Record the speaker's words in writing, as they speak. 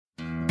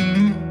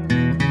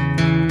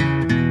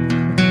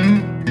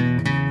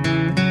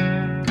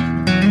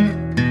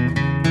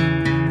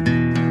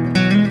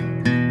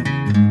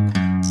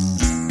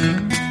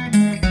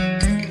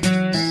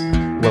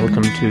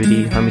to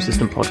the Home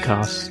Assistant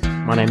Podcast.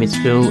 My name is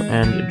Phil,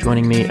 and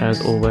joining me,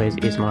 as always,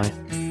 is my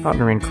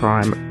partner in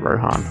crime,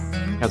 Rohan.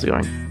 How's it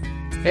going?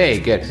 Hey,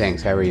 good,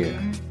 thanks. How are you?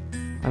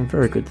 I'm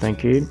very good,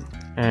 thank you.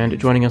 And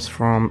joining us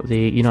from the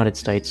United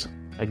States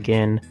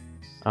again,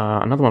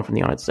 another one from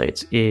the United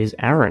States, is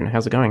Aaron.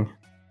 How's it going?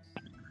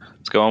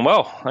 It's going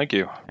well, thank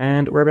you.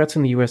 And whereabouts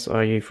in the US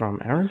are you from,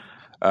 Aaron?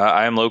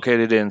 I am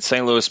located in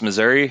St. Louis,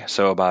 Missouri,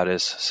 so about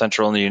as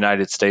central in the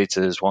United States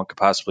as one could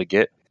possibly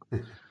get.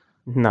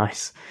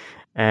 Nice.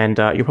 And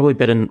you're probably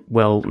better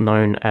well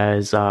known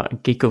as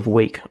Geek of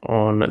Week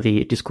on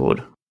the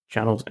Discord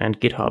channels and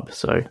GitHub.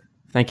 So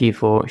thank you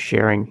for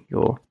sharing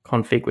your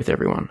config with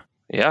everyone.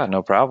 Yeah,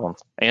 no problem.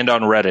 And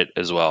on Reddit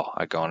as well.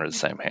 I go under the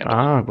same handle.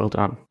 Ah, well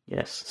done.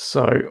 Yes.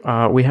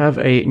 So we have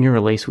a new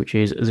release, which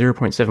is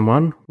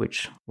 0.71,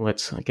 which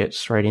let's get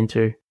straight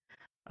into.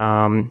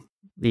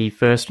 The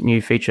first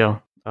new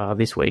feature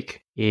this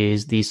week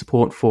is the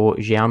support for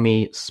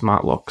Xiaomi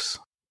smart locks.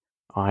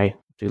 I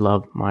do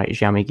love my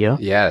Xiaomi gear.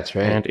 Yeah, that's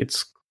right. And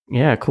it's,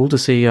 cool to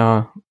see.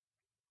 I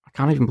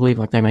can't even believe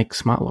they make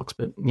smart locks,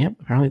 but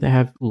apparently they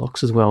have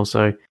locks as well.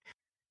 So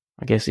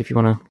I guess if you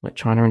want to let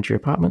China into your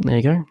apartment, there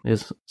you go.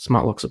 There's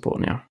smart lock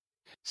support now.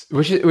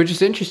 Which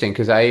is interesting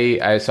because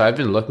I've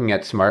been looking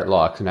at smart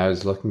locks, and I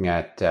was looking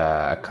at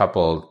a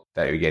couple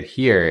that we get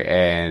here,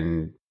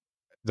 and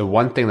the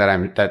one thing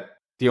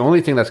the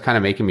only thing that's kind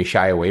of making me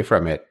shy away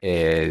from it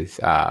is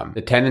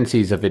the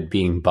tendencies of it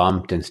being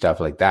bumped and stuff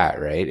like that,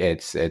 right?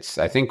 It's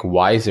I think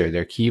Wiser,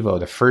 their Kivo,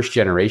 the first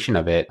generation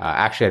of it,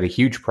 actually had a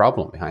huge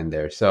problem behind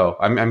there. So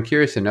I'm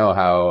curious to know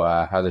how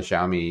the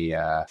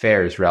Xiaomi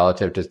fares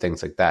relative to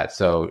things like that.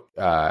 So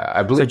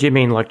I believe. So do you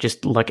mean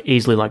just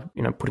easily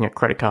putting a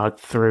credit card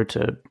through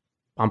to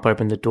bump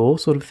open the door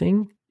sort of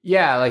thing?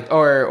 Yeah,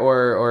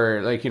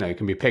 or it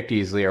can be picked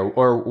easily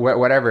or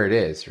whatever it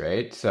is,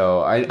 right?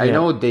 So I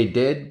know they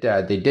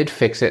did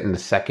fix it in the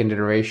second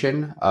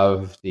iteration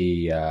of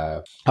the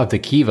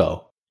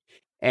Kivo,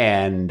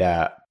 and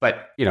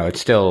but it's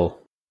still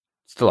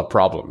a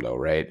problem though,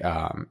 right?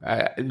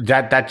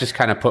 That just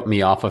kind of put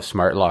me off of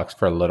smart locks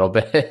for a little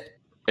bit.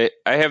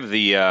 I have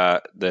the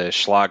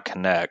Schlag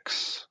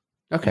Connects.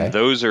 Okay,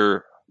 Those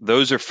are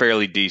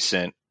fairly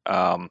decent.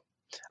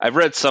 I've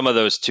read some of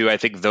those too. I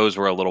think those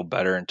were a little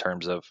better in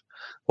terms of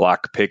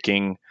lock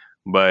picking,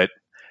 but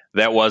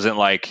that wasn't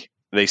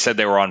they said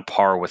they were on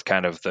par with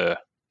kind of the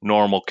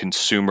normal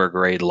consumer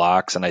grade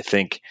locks. And I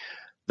think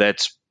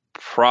that's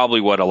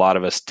probably what a lot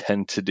of us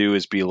tend to do,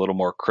 is be a little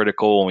more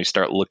critical when we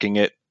start looking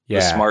at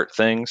the smart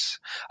things.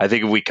 I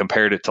think if we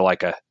compared it to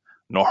a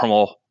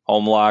normal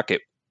home lock,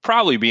 it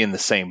probably be in the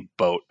same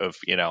boat of,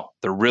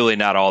 they're really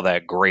not all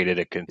that great at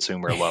a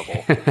consumer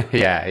level.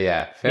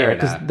 Yeah. Fair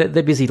because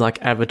they're busy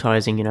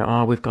advertising,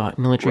 we've got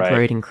military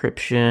grade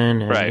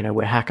encryption and,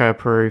 we're hacker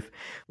proof,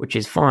 which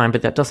is fine,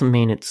 but that doesn't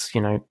mean it's,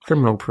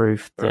 criminal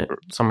proof that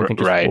someone can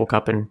just walk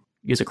up and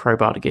use a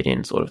crowbar to get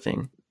in sort of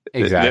thing.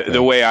 Exactly.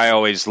 The way I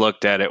always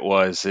looked at it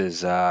is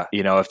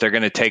if they're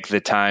going to take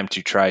the time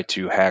to try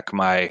to hack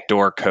my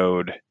door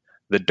code,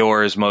 the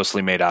door is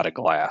mostly made out of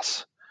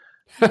glass.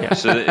 Yeah,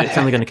 so it's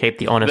only going to keep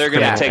the honest. They're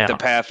going to take the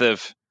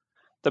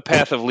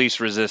path of least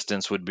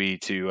resistance would be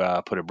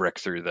to put a brick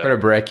through the door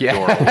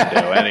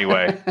window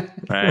anyway.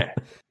 Right?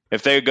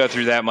 If they go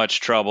through that much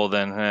trouble,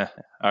 then all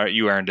right,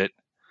 you earned it.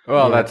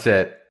 Well, that's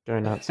it.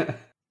 Very nuts.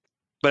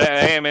 But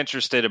I am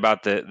interested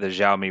about the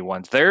Xiaomi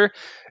ones. There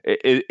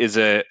is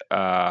a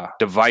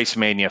device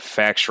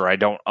manufacturer. I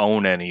don't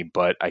own any,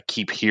 but I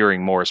keep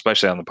hearing more,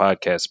 especially on the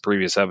podcast,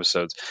 previous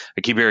episodes.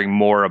 I keep hearing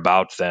more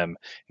about them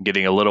and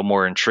getting a little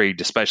more intrigued,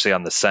 especially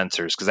on the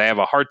sensors, because I have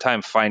a hard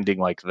time finding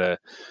the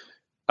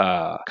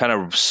kind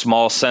of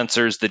small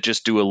sensors that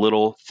just do a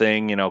little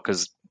thing,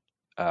 because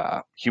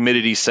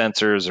humidity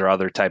sensors or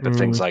other type of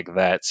things like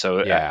that.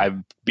 So I've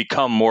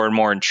become more and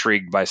more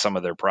intrigued by some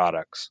of their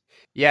products.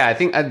 Yeah, I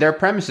think their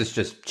premise is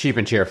just cheap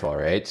and cheerful,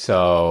 right?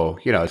 So,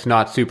 it's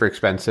not super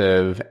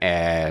expensive.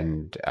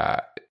 And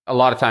a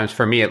lot of times,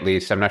 for me at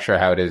least, I'm not sure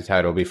how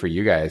it'll be for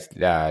you guys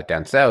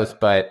down south,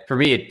 but for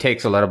me, it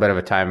takes a little bit of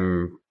a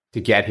time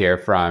to get here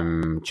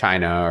from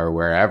China or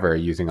wherever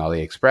using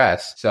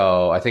AliExpress.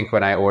 So I think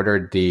when I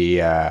ordered the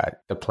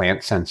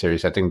plant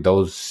sensors, I think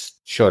those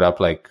showed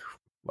up a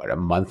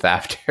month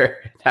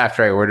after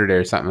I ordered it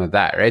or something like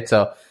that, right?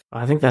 So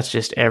I think that's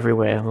just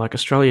everywhere.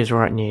 Australia's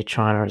right near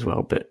China as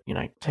well, but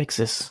it takes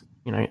us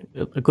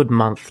a good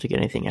month to get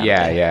anything out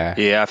there.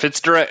 Yeah. If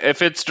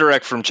it's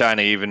direct from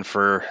China, even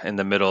for in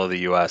the middle of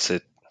the U.S.,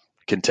 it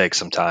can take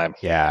some time.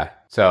 Yeah.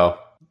 So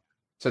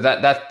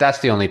that's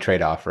the only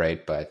trade-off,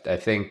 right? But I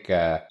think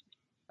I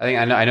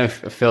know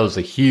Phil's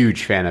a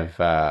huge fan of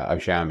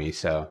Xiaomi,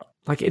 so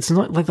it's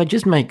not they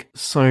just make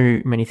so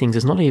many things.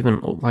 It's not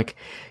even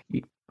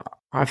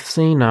I've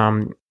seen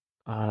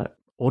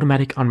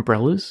automatic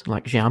umbrellas,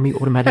 Xiaomi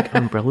automatic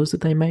umbrellas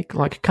that they make.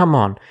 Come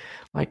on,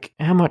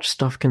 how much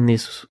stuff can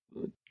this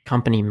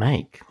company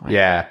make?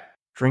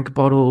 Drink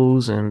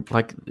bottles and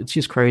it's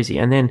just crazy.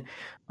 And then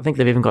I think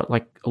they've even got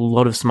a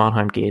lot of smart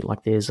home gear.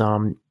 There's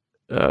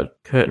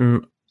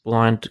curtain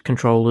blind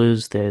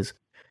controllers. There's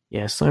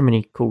Yeah, so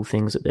many cool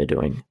things that they're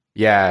doing.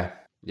 Yeah.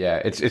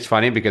 Yeah, it's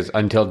funny because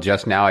until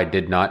just now, I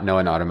did not know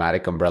an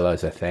automatic umbrella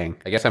is a thing.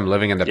 I guess I'm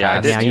living in the Yeah, I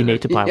past. did Now you too.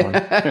 need to buy one.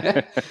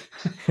 Yeah.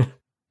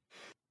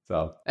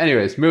 So,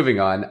 anyways, moving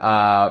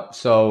on.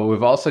 So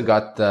we've also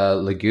got the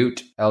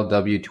Lagoot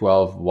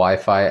LW12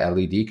 Wi-Fi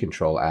LED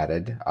control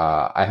added.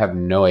 I have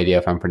no idea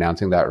if I'm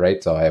pronouncing that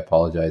right, so I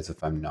apologize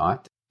if I'm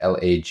not.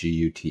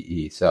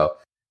 Lagute. So,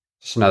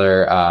 just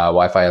another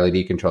Wi-Fi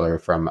LED controller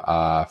from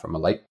a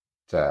light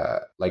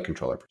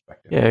controller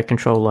perspective. Yeah,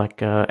 control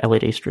like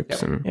LED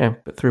strips Yep. and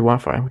but through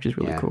Wi-Fi, which is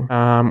really Yeah.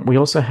 cool. We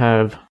also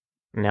have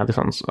now this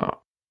one's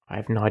I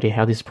have no idea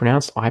how this is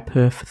pronounced.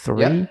 iPerf3.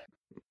 Yep.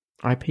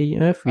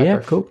 IPF, yeah,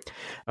 iPerf. cool.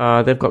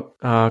 They've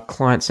got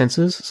client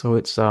sensors, so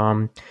it's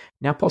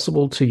now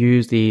possible to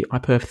use the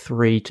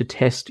iPerf3 to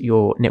test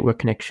your network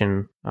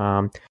connection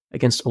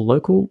against a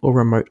local or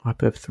remote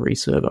iPerf3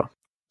 server.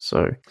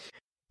 So,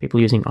 people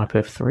using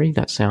iPerf3,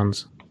 that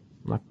sounds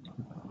like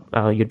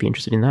you'd be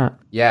interested in that.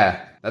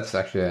 Yeah, that's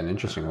actually an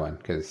interesting one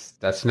because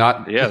that's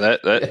not. Yeah,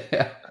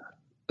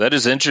 that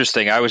is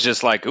interesting. I was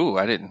just like, ooh,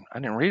 I didn't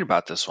read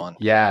about this one.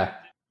 Yeah.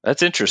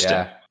 That's interesting.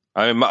 Yeah.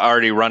 I'm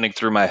already running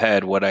through my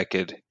head what I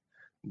could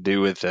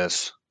do with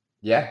this.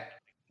 Yeah.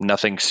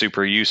 Nothing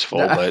super useful,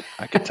 but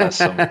I could test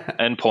some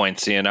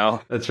endpoints,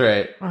 That's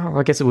right. Well,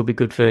 I guess it would be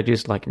good for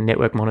just like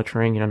network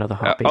monitoring, another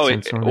heartbeat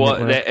sensor on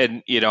the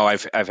network. And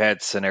I've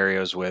had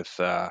scenarios with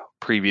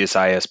previous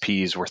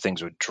ISPs where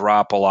things would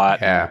drop a lot.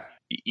 Yeah.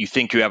 You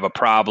think you have a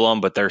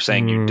problem, but they're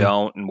saying you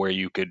don't, and where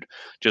you could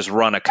just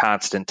run a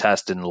constant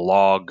test and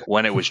log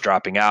when it was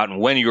dropping out and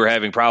when you were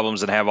having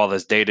problems and have all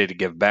this data to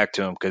give back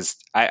to them. Because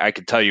I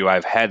could tell you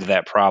I've had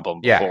that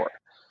problem before.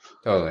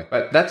 Totally.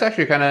 But that's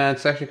actually kind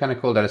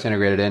of cool that it's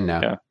integrated in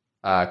now.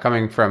 Yeah.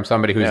 Coming from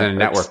somebody who's in a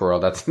network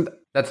world, that's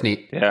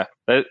neat. Yeah,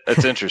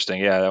 that's interesting.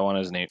 Yeah, that one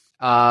is neat.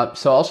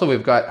 So also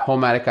we've got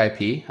Homematic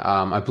IP.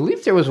 I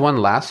believe there was one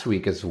last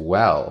week as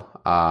well.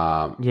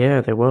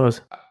 Yeah, there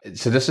was.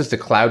 So this is the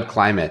cloud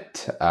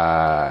climate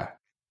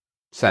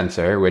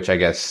sensor, which I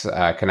guess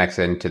connects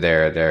into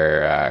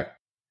their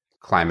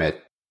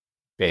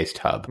climate-based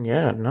hub.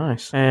 Yeah,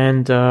 nice.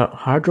 And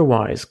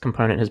HydroWise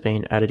component has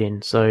been added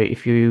in. So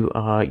if you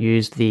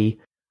use the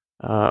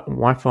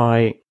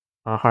Wi-Fi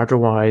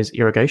HydroWise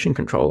irrigation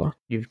controller,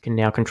 you can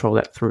now control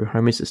that through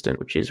Home Assistant,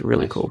 which is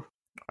really cool.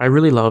 I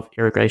really love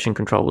irrigation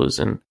controllers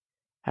and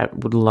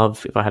would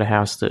love if I had a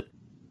house that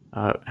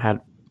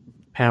had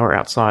power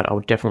outside, I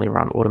would definitely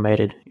run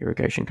automated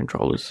irrigation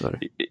controllers. So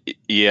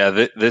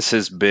yeah, this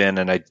has been,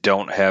 and I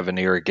don't have an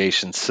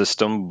irrigation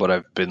system, but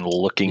I've been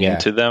looking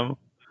into them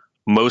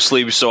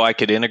mostly so I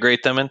could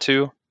integrate them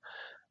into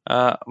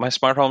my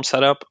smart home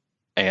setup.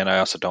 And I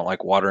also don't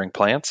like watering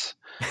plants,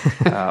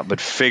 but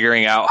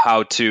figuring out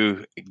how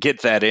to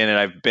get that in. And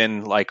I've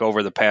been like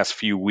over the past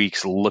few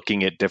weeks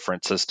looking at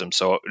different systems.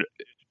 So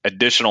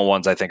additional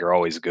ones I think are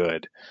always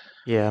good.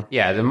 Yeah.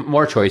 The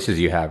more choices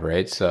you have,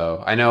 right?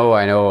 So I know.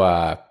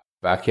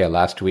 Bakia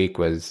last week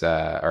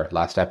or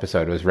last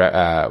episode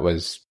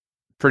was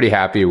pretty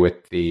happy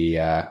with the.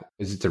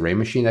 Is it the Ray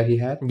machine that he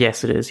had?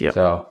 Yes, it is. Yeah.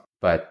 So,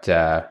 but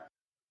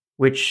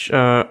which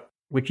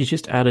is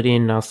just added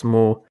in some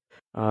more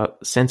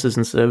sensors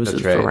and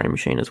services for Ray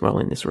machine as well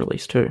in this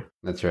release too.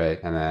 That's right.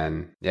 And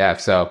then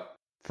so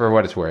for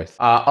what it's worth,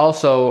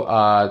 also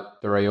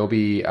the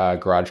Ryobi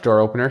garage door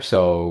opener.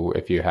 So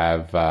if you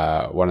have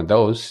one of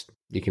those,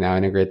 you can now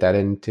integrate that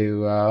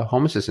into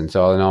Home Assistant.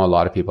 So I know a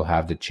lot of people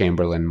have the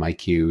Chamberlain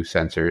MyQ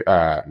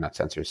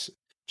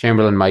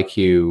Chamberlain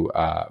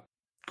MyQ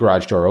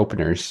garage door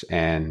openers,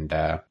 and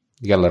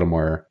you got a little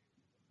more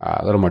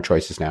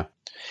choices now.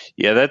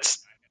 Yeah,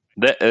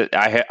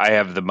 I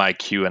have the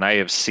MyQ, and I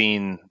have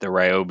seen the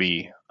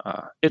Ryobi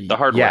at the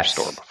hardware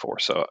store before.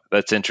 So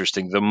that's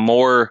interesting. The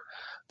more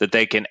that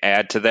they can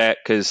add to that,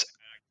 because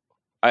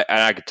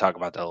I could talk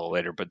about that a little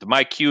later, but the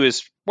MyQ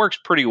works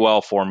pretty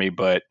well for me,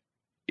 but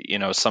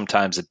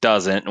sometimes it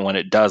doesn't. And when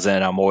it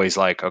doesn't, I'm always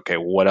like, okay,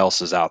 what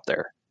else is out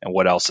there and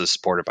what else is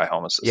supported by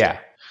Home Assistant?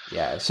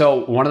 Yeah.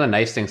 So one of the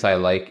nice things I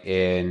like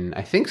in,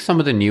 I think some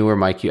of the newer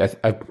MyQ,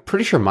 I'm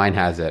pretty sure mine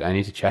has it. I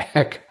need to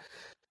check.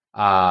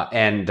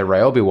 And the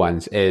Ryobi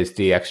ones is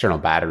the external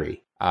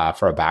battery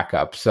for a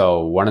backup.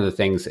 So one of the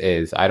things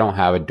is I don't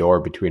have a door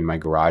between my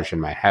garage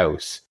and my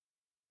house.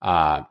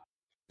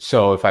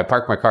 So if I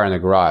park my car in the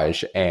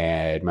garage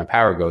and my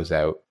power goes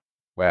out,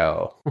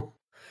 well,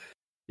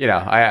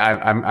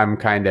 I'm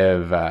kind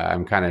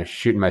of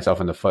shooting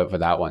myself in the foot for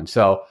that one.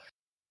 So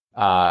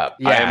I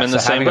am in the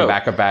same boat. A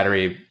backup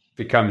battery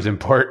becomes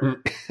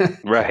important.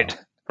 Right.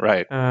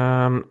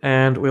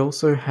 And we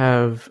also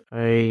have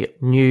a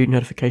new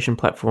notification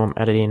platform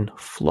added in,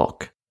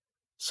 Flock.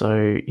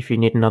 So if you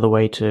need another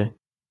way for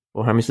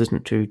Home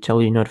Assistant to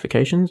tell you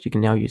notifications, you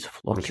can now use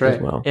Flock as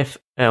well. Flock.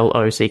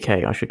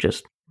 I should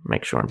just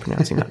make sure I'm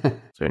pronouncing that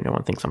so no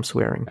one thinks I'm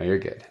swearing. Oh, you're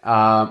good.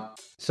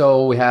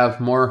 So we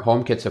have more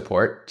HomeKit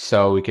support.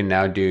 So we can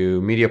now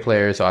do media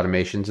players,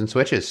 automations, and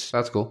switches.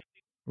 That's cool.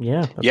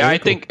 Yeah. I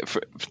think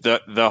the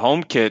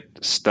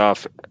HomeKit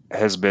stuff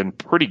has been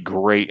pretty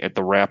great at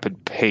the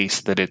rapid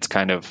pace that it's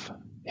kind of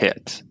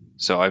hit.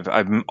 So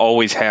I'm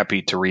always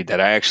happy to read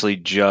that. I actually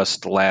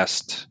just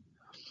last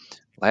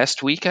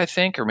week, I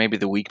think, or maybe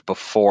the week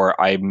before,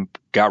 I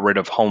got rid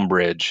of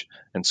Homebridge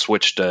and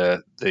switched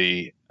to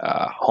the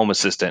Home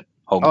Assistant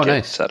HomeKit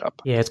nice.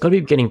 setup. Yeah, it's got to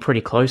be getting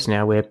pretty close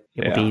now where it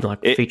will be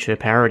like feature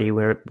parity,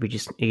 where it will be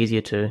just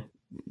easier to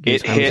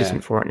use Home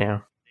Assistant for it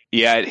now.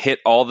 Yeah, it hit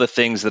all the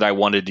things that I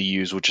wanted to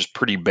use, which is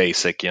pretty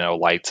basic,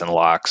 lights and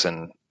locks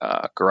and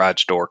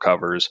garage door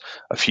covers,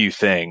 a few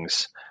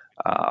things.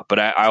 But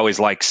I always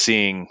like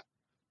seeing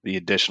the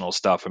additional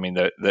stuff. I mean,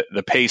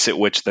 the pace at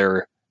which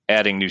they're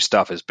adding new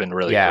stuff has been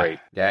really great.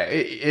 Yeah,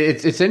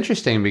 it's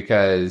interesting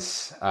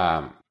because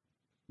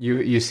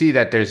you see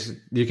that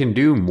you can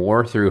do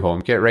more through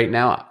HomeKit right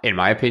now, in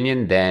my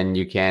opinion, than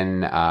you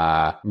can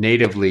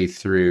natively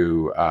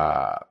through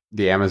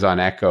the Amazon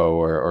Echo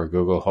or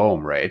Google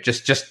Home, right?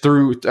 Just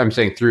through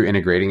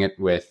integrating it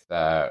with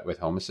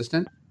Home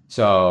Assistant.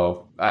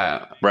 So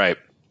right.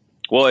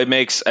 Well, it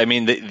makes,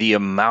 the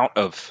amount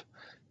of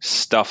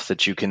stuff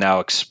that you can now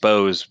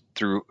expose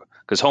through,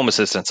 because Home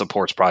Assistant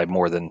supports probably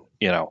more than,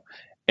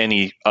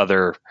 any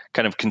other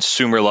kind of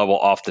consumer level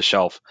off the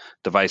shelf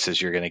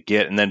devices you're going to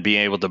get, and then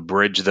being able to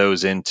bridge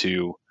those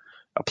into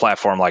a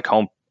platform like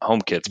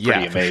HomeKit's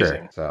pretty amazing. For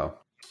sure. So,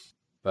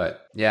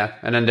 but yeah,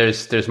 and then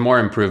there's more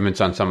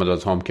improvements on some of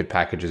those HomeKit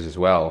packages as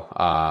well.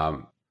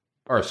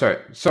 Or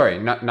sorry,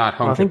 not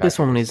HomeKit. I think this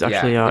one is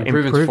actually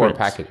improvements for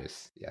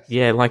packages. Yes.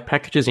 Yeah, like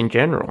packages in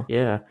general.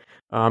 Yeah.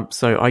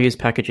 So I use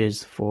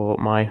packages for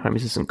my Home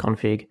Assistant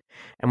config,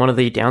 and one of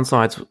the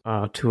downsides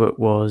to it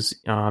was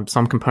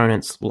some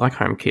components like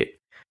HomeKit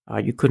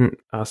you couldn't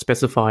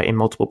specify in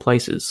multiple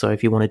places. So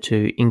if you wanted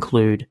to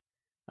include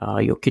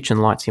your kitchen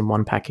lights in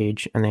one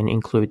package and then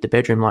include the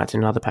bedroom lights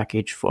in another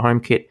package for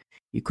HomeKit,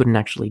 you couldn't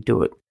actually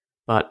do it.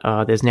 But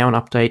there's now an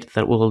update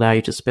that will allow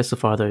you to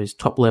specify those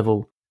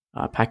top-level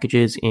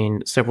packages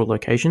in several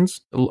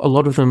locations. A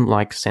lot of them,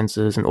 like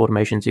sensors and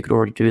automations, you could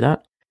already do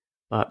that.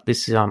 But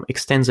this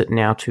extends it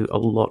now to a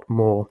lot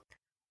more.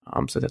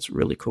 So that's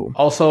really cool.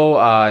 Also,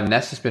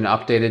 Nest has been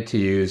updated to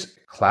use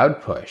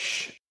Cloud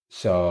Push.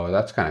 So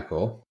that's kind of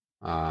cool.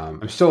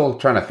 I'm still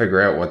trying to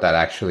figure out what that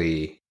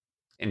actually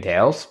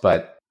entails,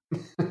 but...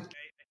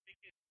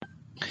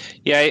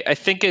 Yeah, I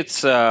think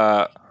it's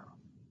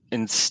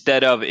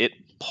instead of it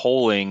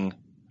polling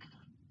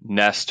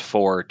Nest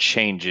for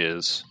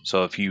changes,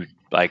 so if you,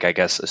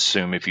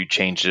 assume if you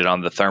changed it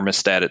on the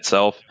thermostat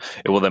itself,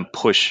 it will then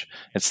push,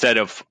 instead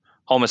of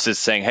Home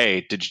Assist saying,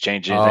 hey, did you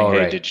change anything?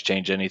 Hey, did you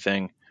change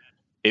anything?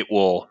 It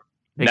will,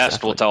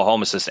 Nest will tell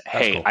Home Assistant,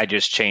 hey, cool. I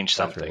just changed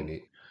something.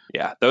 Really,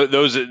 yeah,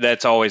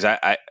 that's always,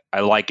 I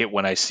like it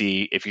when I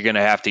see, if you're going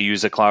to have to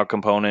use a cloud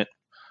component,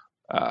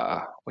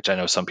 which I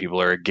know some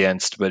people are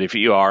against, but if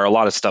you are, a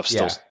lot of stuff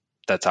still,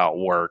 that's how it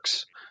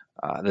works.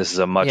 This is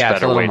a much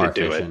better way to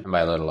do it. And by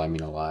a little, I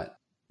mean a lot.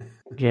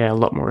 Yeah, a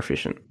lot more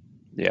efficient.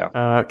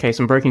 Yeah. Okay,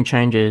 some breaking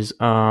changes.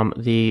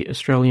 The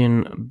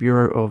Australian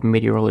Bureau of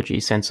Meteorology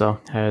sensor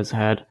has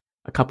had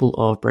a couple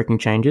of breaking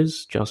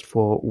changes just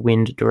for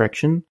wind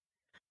direction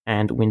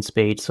and wind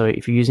speed. So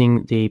if you're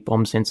using the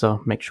BOM sensor,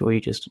 make sure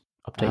you just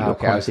update your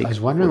config. I was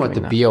wondering what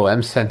the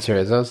BOM sensor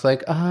is. I was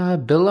like,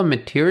 bill of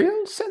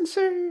materials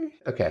sensor?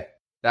 Okay.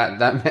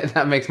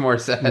 That makes more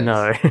sense.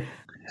 No.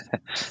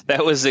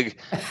 That was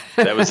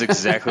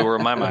exactly where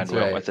my mind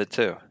went with it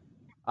too.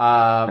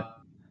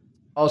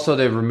 Also,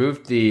 they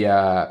removed the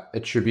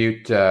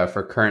attribute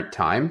for current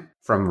time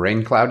from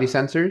rain cloudy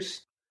sensors,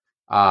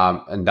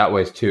 and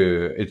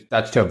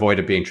that's to avoid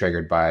it being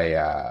triggered by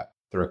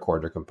the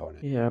recorder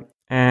component. Yeah,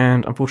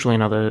 and unfortunately,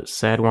 another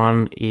sad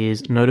one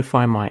is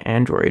Notify My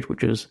Android,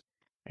 which is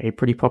a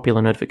pretty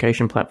popular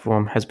notification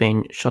platform, has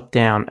been shut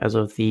down as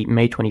of the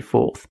May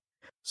 24th.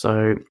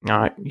 So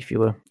if you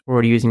were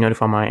already using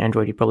Notify My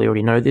Android, you probably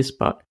already know this,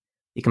 but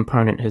the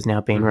component has now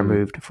been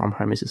removed from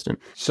Home Assistant.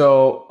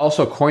 So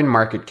also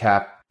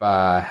CoinMarketCap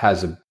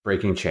has a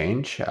breaking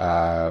change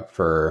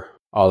for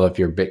all of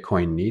your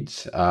Bitcoin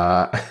needs.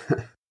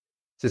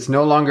 So it's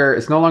no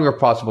longer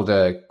possible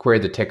to query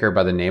the ticker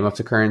by the name of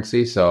the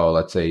currency. So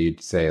let's say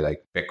you'd say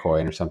like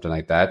Bitcoin or something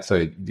like that.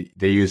 So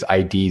they use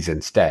IDs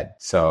instead.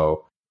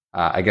 So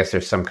I guess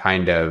there's some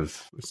kind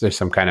of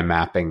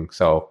mapping.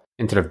 So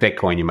instead of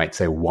Bitcoin, you might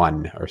say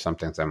 1 or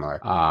something similar.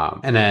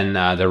 And then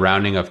the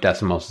rounding of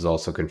decimals is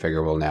also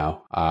configurable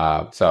now.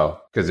 So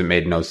because it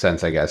made no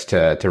sense, I guess,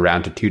 to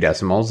round to 2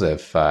 decimals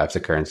if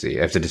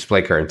the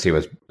display currency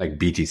was like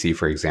BTC,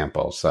 for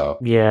example. So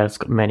yeah, it's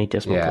got many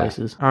decimal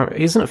places.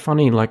 Isn't it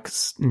funny? Like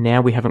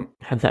now we haven't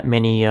had that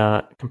many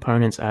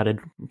components added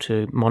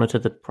to monitor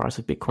the price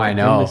of Bitcoin. I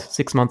know.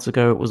 6 months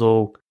ago, it was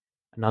all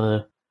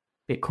another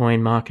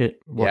Bitcoin market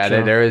watcher.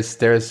 Yeah,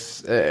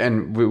 there's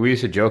and we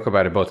used to joke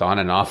about it both on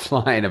and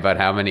offline about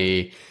how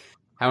many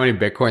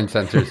Bitcoin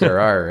sensors there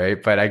are,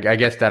 right? But I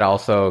guess that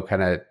also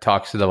kind of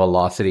talks to the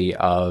velocity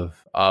of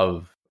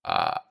not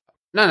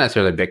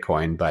necessarily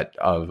Bitcoin, but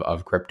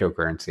of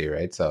cryptocurrency,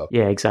 right? So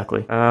yeah,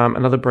 exactly.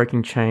 Another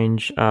breaking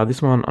change.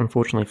 This one,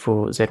 unfortunately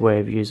for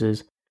Z-Wave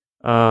users,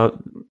 A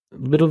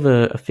bit of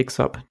a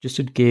fix-up just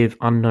to give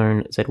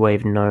unknown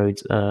Z-Wave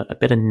nodes a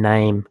better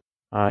name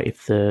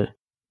if the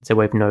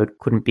Z-Wave node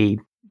couldn't be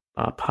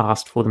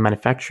passed for the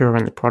manufacturer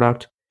and the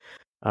product.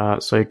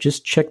 So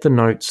just check the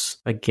notes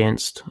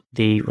against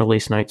the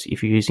release notes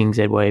if you're using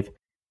Z-Wave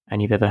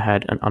and you've ever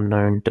had an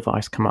unknown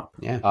device come up.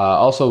 Yeah.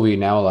 Also, we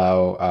now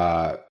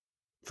allow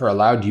for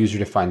allowed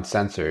user-defined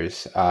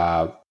sensors.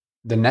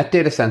 The net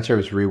data sensor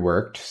was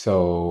reworked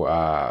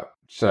so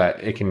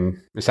that it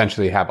can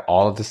essentially have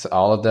all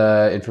of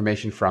the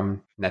information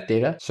from net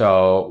data.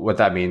 So what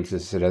that means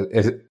is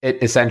it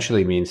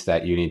essentially means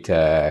that you need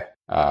to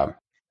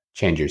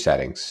change your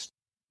settings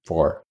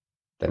for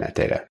the net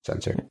data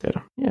sensor. Net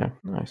data, yeah,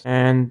 nice.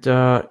 And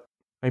not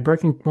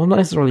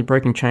necessarily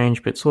breaking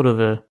change, but sort of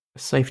a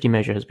safety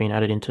measure has been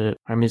added into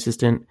Home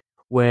Assistant,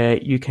 where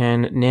you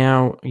can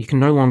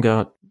no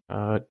longer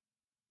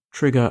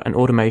trigger an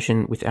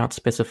automation without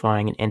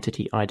specifying an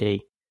entity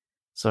ID.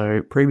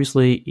 So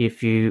previously,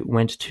 if you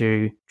went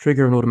to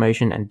trigger an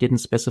automation and didn't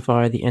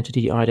specify the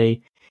entity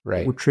ID,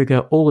 it would trigger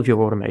all of your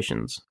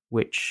automations,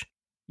 which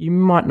you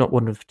might not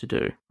want to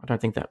do. I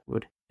don't think that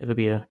would ever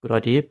be a good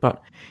idea.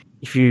 But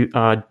if you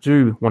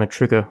do want to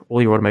trigger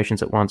all your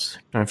automations at once,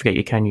 don't forget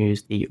you can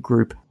use the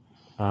group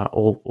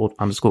all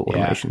underscore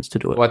automations to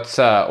do it.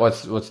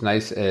 What's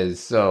nice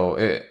is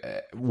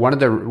one of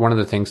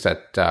the things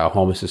that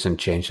Home Assistant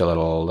changed a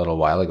little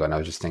while ago, and I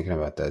was just thinking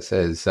about this,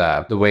 is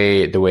the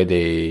way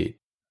they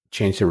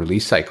change the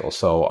release cycle.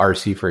 So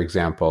RC, for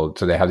example,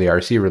 so they have the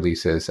RC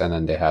releases and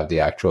then they have the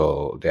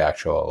actual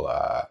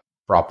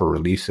proper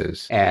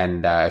releases.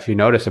 And if you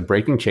notice, the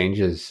breaking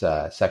changes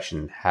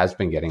section has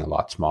been getting a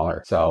lot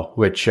smaller. So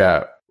which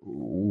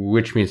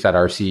means that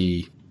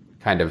RC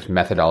kind of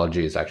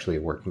methodology is actually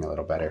working a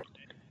little better.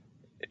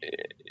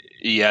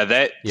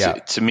 Yeah,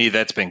 to me,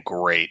 that's been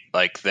great.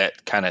 Like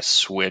that kind of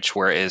switch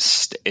where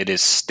it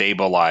is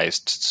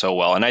stabilized so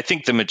well. And I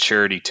think the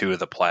maturity too of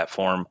the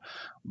platform,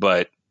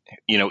 but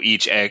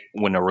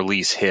when a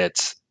release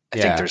hits, I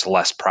think there's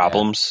less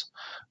problems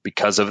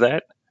because of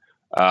that.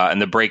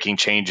 And the breaking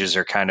changes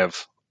are kind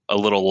of a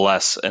little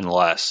less and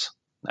less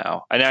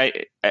now. And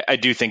I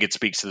do think it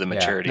speaks to the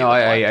maturity of the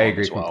platform. I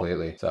agree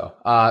completely. So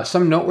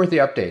some noteworthy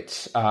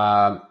updates.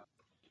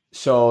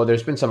 So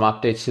there's been some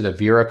updates to the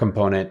Vera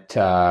component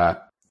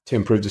to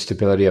improve the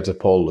stability of the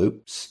pole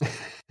loops.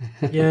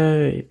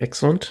 Yeah,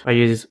 excellent. I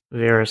use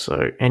Vera,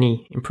 so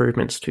any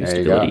improvements to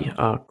stability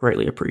are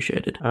greatly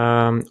appreciated.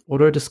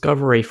 Auto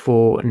discovery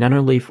for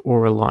nanoleaf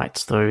aura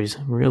lights, those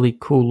really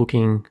cool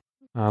looking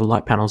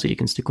light panels that you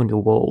can stick on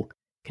your wall,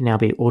 can now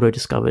be auto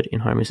discovered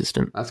in Home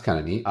Assistant. That's kind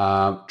of neat.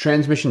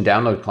 Transmission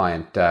download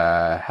client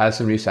has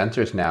some new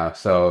sensors now,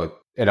 so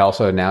it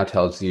also now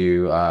tells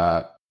you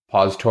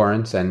pause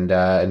torrents and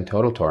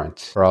total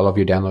torrents for all of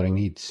your downloading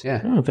needs.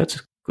 Yeah. Oh,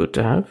 that's good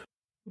to have.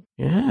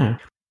 Yeah.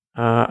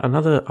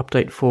 Another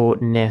update for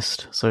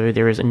Nest. So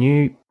there is a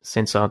new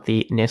sensor,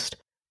 the Nest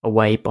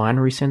Away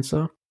binary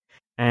sensor,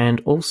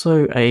 and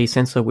also a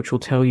sensor which will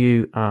tell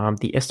you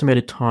the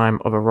estimated time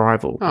of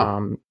arrival.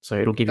 So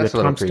it'll give you a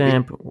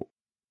timestamp.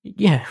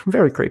 Yeah,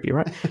 very creepy,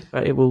 right?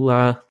 But it will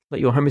let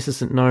your Home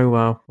Assistant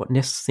know what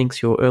Nest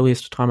thinks your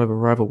earliest time of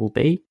arrival will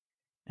be,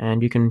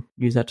 and you can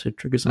use that to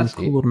trigger some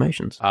cool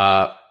automations.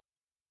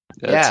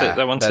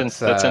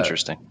 That's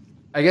interesting.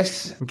 I'm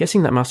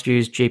guessing that must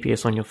use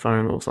GPS on your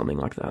phone or something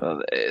like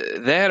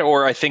that. That,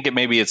 or I think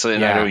it's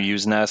an I don't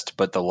use Nest,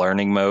 but the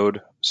learning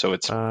mode. So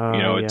it's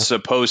it's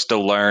supposed to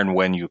learn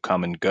when you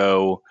come and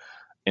go,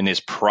 and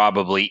is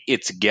probably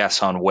its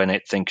guess on when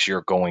it thinks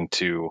you're going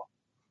to,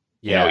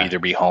 either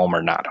be home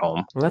or not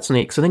home. Well, that's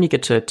neat. So then you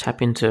get to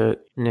tap into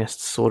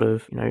Nest's sort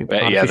of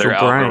artificial their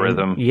brain.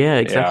 Algorithm. Yeah,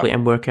 exactly,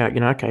 and work out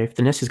okay, if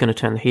the Nest is going to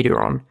turn the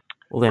heater on,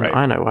 well then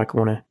I know I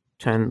want to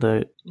turn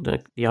the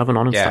oven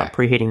on and start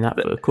preheating that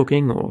for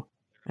cooking or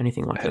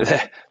anything like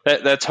that.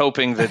 That's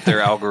hoping that their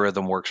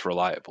algorithm works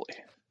reliably.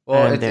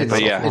 Well,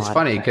 it's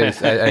funny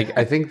because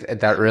I think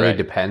that really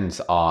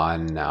depends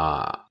on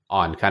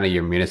kind of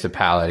your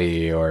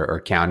municipality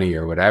or county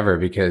or whatever.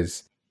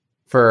 Because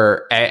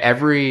for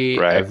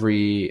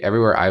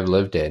everywhere I've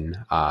lived in,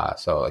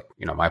 so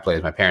my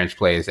place, my parents'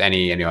 place,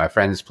 any my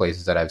friends'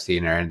 places that I've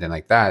seen or anything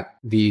like that,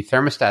 the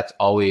thermostat's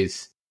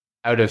always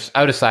out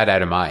of sight,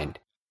 out of mind.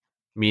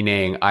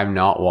 Meaning I'm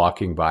not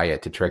walking by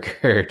it to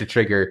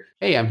trigger,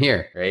 hey, I'm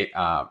here, right?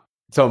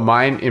 So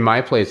mine in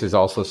my place is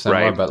also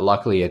similar, but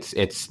luckily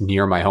it's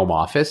near my home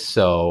office.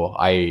 So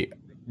I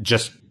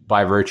just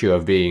by virtue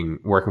of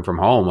working from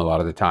home a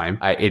lot of the time,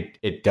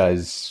 it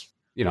does,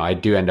 I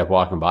do end up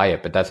walking by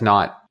it, but that's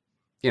not,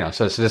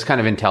 so this kind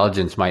of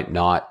intelligence might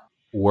not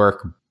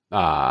work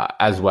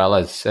as well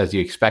as you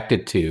expect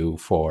it to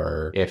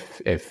for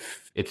if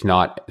it's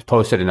not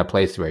posted in a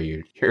place where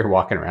you're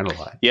walking around a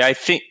lot. Yeah,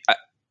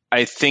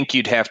 I think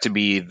you'd have to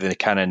be the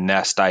kind of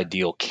Nest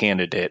ideal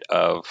candidate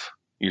of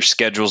your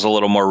schedule's a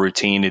little more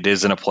routine. It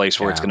is in a place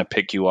where it's going to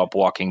pick you up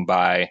walking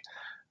by.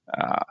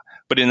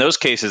 But in those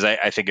cases,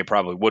 I think it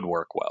probably would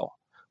work well.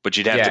 But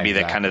you'd have to be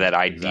that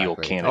ideal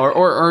candidate.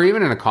 Or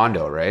even in a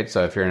condo, right?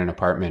 So if you're in an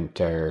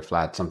apartment or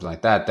flat, something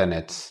like that, then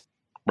it's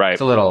Right.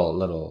 It's a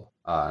little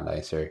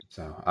nicer.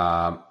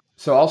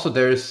 So also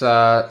there's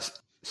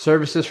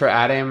services for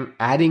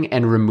adding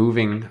and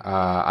removing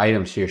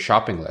items to your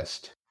shopping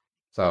list.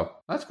 So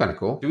that's kind of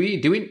cool. Do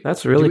we?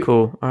 That's really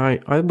cool. I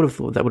would have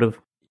thought that would have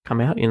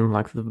come out in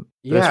like the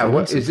first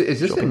release. Is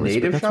this a shopping list,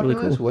 but native that's shopping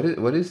really cool. list?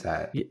 What is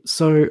that? Yeah,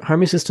 so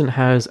Home Assistant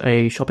has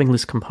a shopping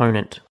list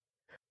component,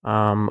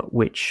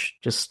 which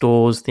just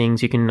stores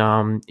things. You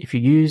can, if you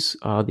use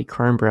the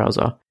Chrome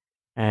browser,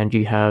 and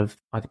you have,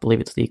 I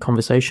believe it's the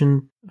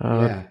conversation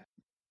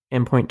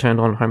endpoint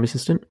turned on Home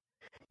Assistant,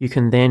 you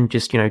can then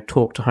just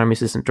talk to Home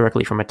Assistant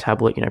directly from a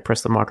tablet.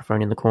 Press the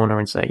microphone in the corner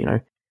and say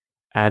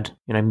add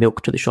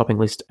milk to the shopping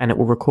list, and it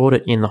will record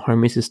it in the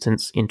Home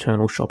Assistant's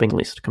internal shopping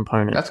list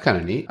component. That's kind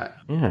of neat.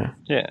 Yeah,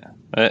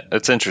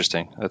 that's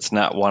interesting. That's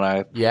not one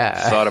I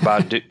thought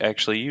about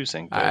actually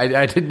using.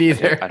 I didn't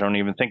either. I don't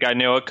even think I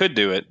knew it could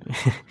do it.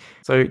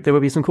 So there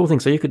would be some cool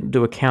things. So you could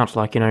do a count,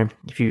 like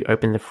if you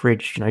open the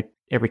fridge,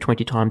 every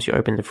 20 times you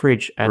open the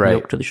fridge, add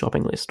milk to the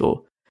shopping list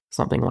or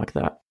something like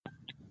that.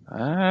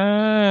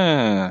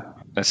 I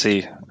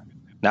see.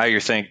 Now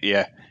you're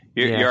thinking,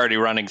 You're already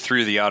running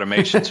through the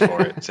automations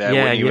for it. So I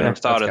wouldn't even have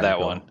thought of that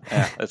cool. one.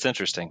 Yeah, that's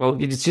interesting. Well,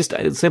 it's just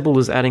as simple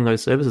as adding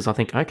those services. I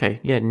think, okay,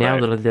 now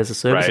that there's a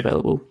service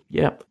available,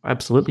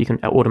 absolutely, you can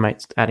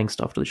automate adding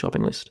stuff to the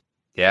shopping list.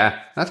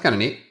 Yeah, that's kind of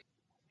neat.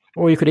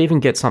 Or you could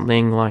even get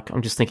something like,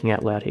 I'm just thinking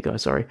out loud here,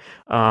 guys, sorry,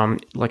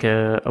 like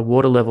a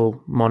water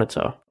level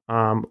monitor.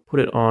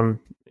 Put it on,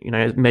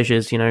 it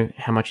measures,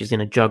 how much is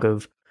in a jug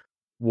of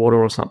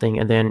water or something,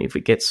 and then if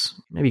it gets,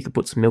 maybe you could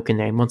put some milk in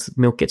there, and once the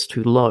milk gets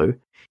too low,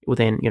 it will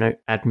then,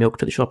 add milk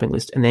to the shopping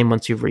list. And then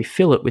once you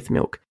refill it with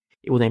milk,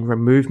 it will then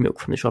remove milk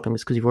from the shopping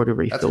list because you've already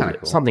refilled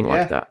it. Cool. Something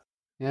like that.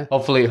 Yeah.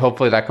 Hopefully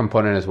that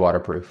component is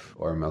waterproof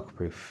or milk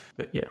proof.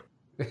 But yeah.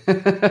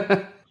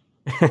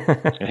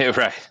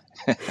 Right.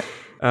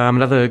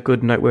 Another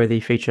good noteworthy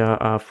feature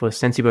for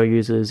Sensibo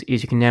users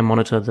is you can now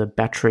monitor the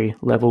battery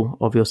level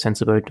of your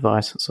Sensibo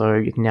device. So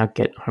you can now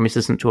get Home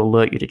Assistant to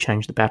alert you to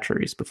change the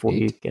batteries before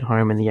you get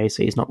home and the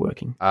AC is not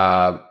working.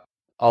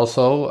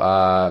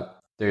 Also,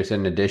 there's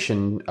an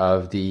addition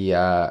of the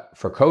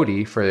for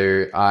Cody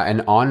for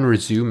an on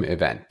resume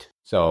event.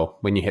 So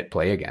when you hit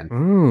play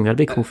again, that'd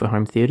be cool for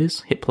home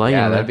theaters. Hit play,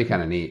 and that'd be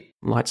kind of neat.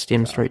 Lights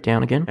dim straight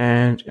down again.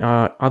 And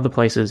other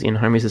places in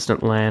Home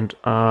Assistant land,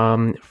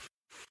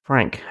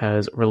 Frank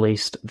has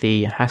released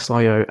the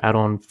Hass.io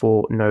add-on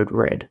for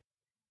Node-RED,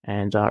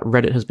 and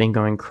Reddit has been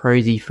going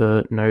crazy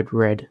for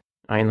Node-RED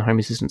in the Home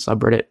Assistant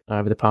subreddit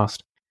over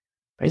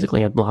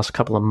the last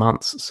couple of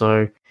months.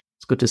 So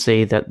it's good to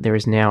see that there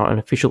is now an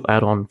official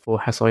add-on for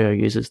Hass.io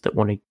users that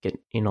want to get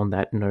in on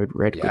that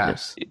Node-RED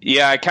goodness.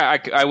 Yeah,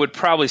 I would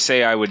probably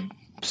say I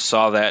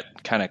saw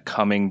that kind of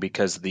coming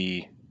because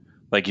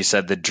like you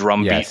said, the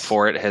drum beat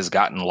for it has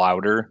gotten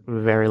louder.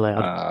 Very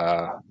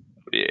loud.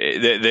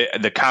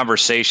 The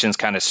conversations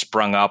kind of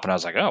sprung up, and I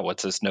was like, "Oh,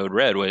 what's this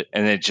Node-RED?"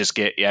 And it just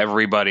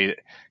everybody,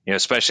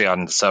 especially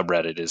on the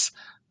subreddit,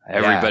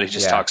 everybody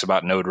just talks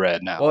about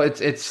Node-RED now. Well,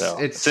 it's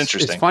interesting.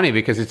 It's funny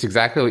because it's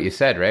exactly what you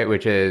said, right?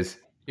 Which is,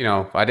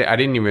 I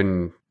didn't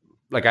even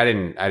I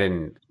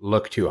didn't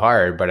look too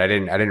hard, but I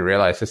didn't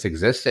realize this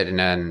existed, and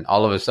then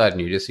all of a sudden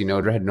you just see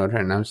Node-RED,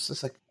 and I was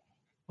just like,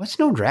 what's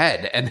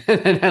Node-RED? And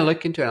then I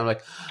look into it and I'm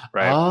like,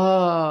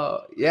 oh,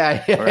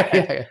 yeah.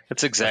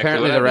 That's exactly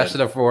Apparently what the rest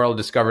of the world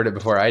discovered it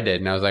before I did.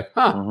 And I was like,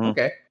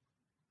 okay.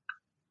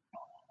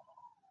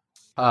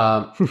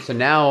 So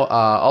now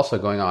also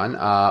going on,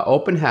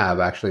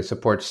 OpenHab actually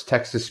supports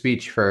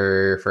text-to-speech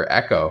for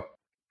Echo.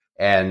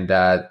 And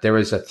there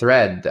was a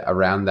thread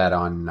around that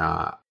on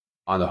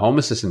the Home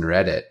Assistant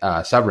Reddit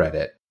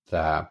subreddit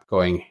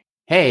going,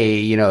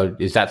 hey,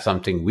 is that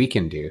something we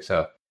can do?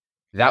 So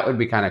that would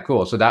be kind of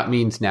cool. So that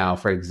means now,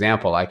 for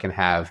example, I can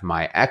have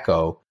my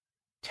Echo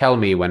tell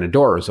me when a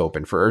door is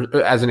open,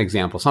 as an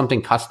example,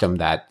 something custom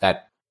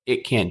that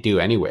it can't do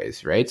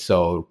anyways, right?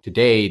 So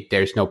today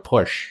there's no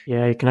push.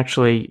 Yeah, you can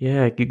actually,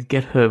 you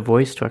get her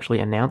voice to actually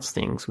announce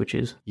things, which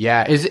is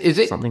is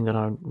it something that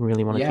I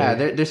really want to do. Yeah,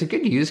 there's a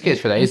good use case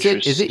for that. Is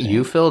it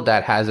UFill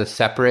that has a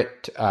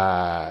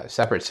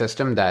separate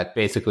system that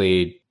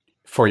basically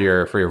for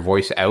your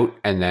voice out,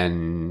 and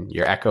then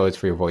your Echo is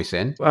for your voice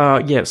in?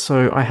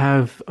 So I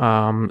have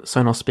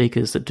Sonos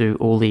speakers that do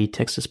all the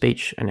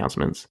text-to-speech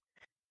announcements.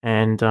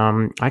 And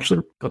I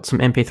actually got some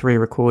MP3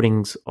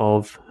 recordings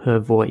of her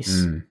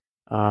voice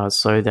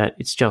so that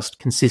it's just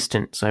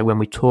consistent. So when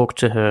we talk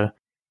to her,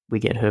 we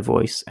get her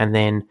voice. And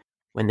then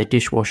when the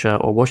dishwasher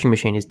or washing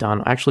machine is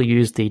done, I actually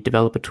use the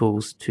developer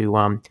tools to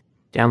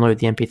download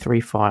the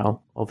MP3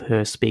 file of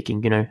her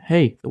speaking,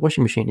 hey, the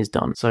washing machine is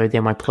done. So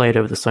then I play it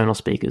over the Sonos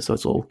speakers, so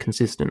it's all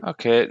consistent.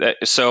 Okay.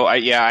 So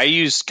I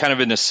use kind of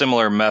in a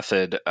similar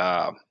method.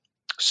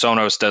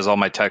 Sonos does all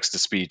my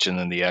text-to-speech, and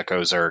then the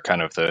Echoes are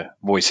kind of the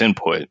voice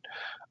input.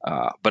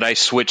 But I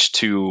switched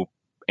to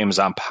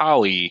Amazon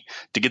Poly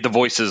to get the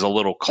voices a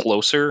little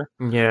closer.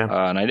 Yeah.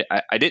 And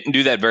I didn't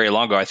do that very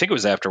long ago. I think it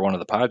was after one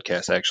of the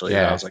podcasts, actually.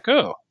 Yeah. I was like,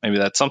 oh, maybe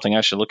that's something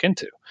I should look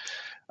into.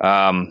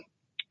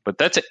 But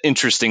that's an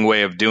interesting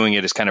way of doing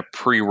it, is kind of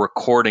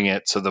pre-recording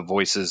it so the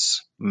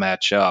voices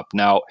match up.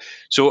 Now,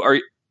 so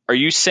are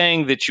you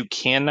saying that you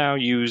can now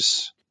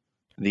use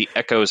the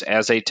echoes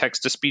as a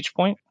text-to-speech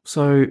point?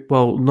 So,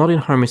 well, not in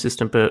Home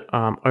Assistant, but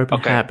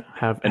OpenHab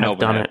have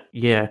done it.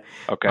 Yeah.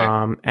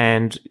 Okay.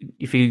 And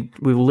we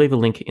will leave a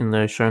link in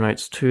the show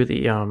notes to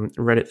the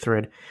Reddit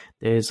thread.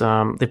 There's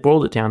they've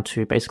boiled it down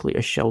to basically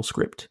a shell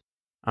script.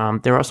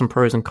 There are some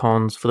pros and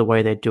cons for the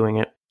way they're doing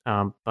it,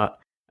 but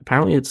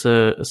apparently it's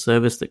a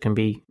service that can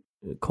be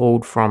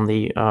called from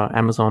the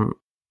Amazon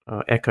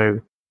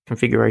Echo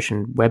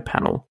configuration web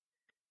panel.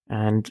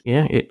 And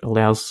yeah, it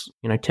allows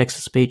text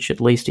to speech, at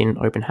least in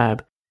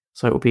OpenHab.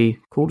 So it will be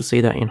cool to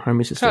see that in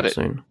Home Assistant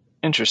soon.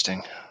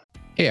 Interesting.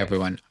 Hey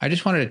everyone, I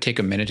just wanted to take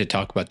a minute to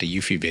talk about the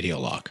Eufy Video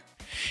Lock.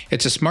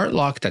 It's a smart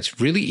lock that's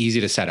really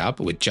easy to set up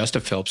with just a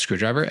Phillips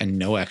screwdriver and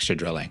no extra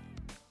drilling.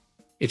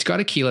 It's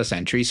got a keyless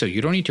entry, so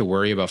you don't need to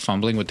worry about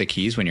fumbling with the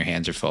keys when your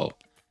hands are full.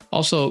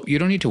 Also, you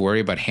don't need to worry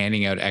about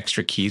handing out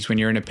extra keys when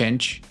you're in a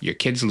pinch, your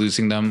kids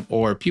losing them,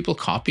 or people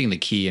copying the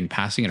key and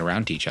passing it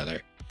around to each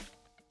other.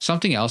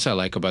 Something else I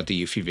like about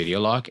the Eufy Video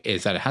Lock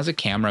is that it has a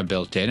camera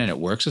built in and it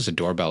works as a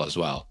doorbell as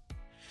well.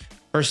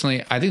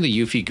 Personally, I think the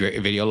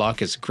Eufy Video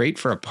Lock is great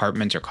for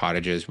apartments or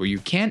cottages where you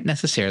can't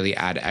necessarily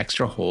add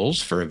extra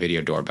holes for a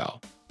video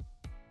doorbell.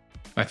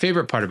 My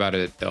favorite part about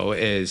it, though,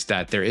 is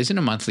that there isn't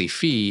a monthly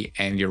fee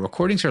and your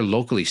recordings are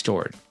locally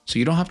stored, so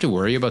you don't have to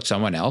worry about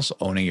someone else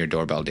owning your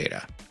doorbell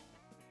data.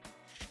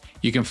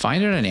 You can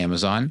find it on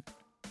Amazon,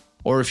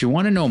 or if you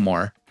want to know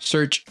more,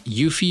 search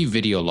Eufy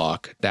Video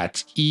Lock,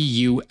 that's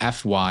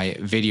EUFY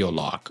Video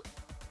Lock,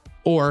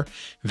 or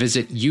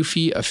visit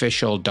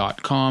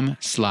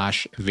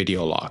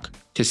eufyofficial.com/videolock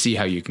to see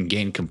how you can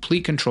gain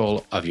complete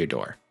control of your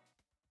door.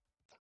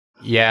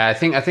 Yeah, I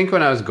think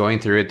when I was going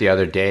through it the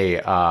other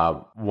day,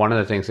 one of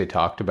the things they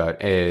talked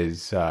about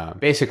is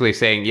basically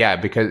saying, yeah,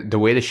 because the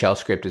way the shell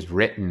script is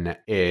written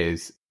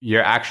is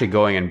you're actually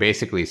going and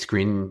basically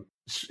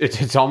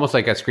it's almost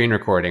like a screen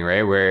recording,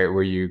 right? Where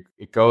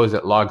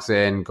it logs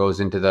in, goes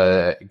into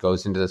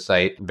the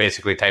site,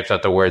 basically types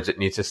out the words it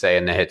needs to say,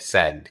 and then hits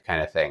send,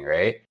 kind of thing,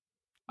 right?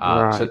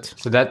 Right.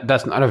 So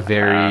that's not a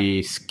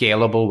very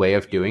scalable way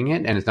of doing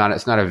it, and it's not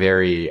a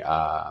very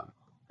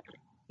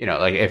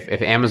like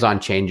if Amazon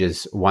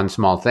changes one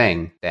small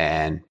thing,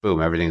 then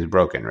boom, everything's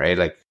broken,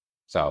 right?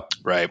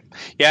 Right.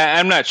 Yeah,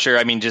 I'm not sure.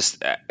 I mean,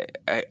 just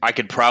I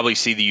could probably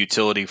see the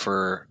utility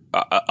for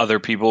other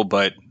people,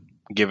 but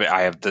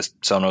I have this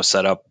Sonos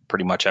set up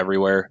pretty much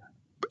everywhere.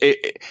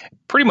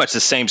 Pretty much the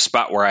same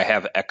spot where I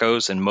have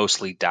echoes and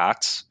mostly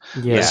dots.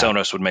 Yeah. The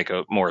Sonos would make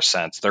more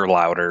sense. They're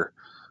louder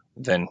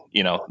than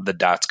the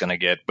dot's going to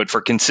get. But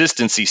for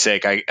consistency's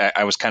sake,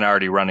 I was kind of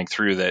already running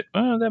through that.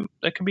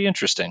 That could be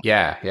interesting.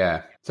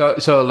 Yeah.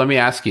 So let me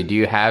ask you: do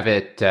you have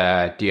it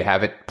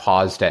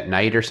paused at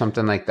night or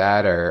something like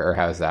that, or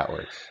how does that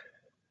work?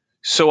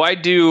 So I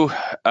do.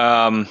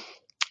 I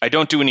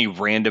don't do any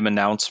random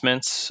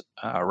announcements.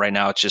 Right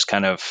now, it's just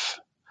kind of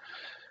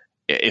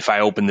if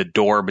I open the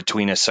door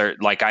between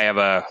like I have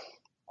a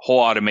whole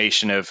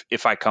automation of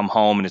if I come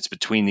home and it's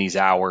between these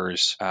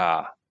hours,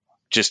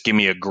 just give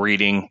me a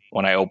greeting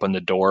when I open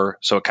the door.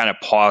 So it kind of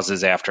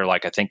pauses after I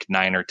think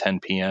 9 or 10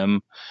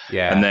 p.m.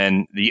 Yeah. And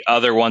then the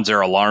other ones are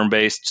alarm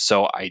based.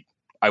 So I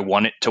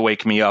want it to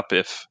wake me up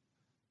if,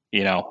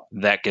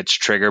 that gets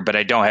triggered, but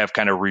I don't have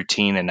kind of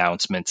routine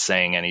announcements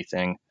saying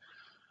anything.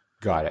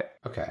 Got it.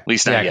 Okay. At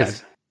least not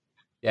yet.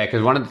 Yeah,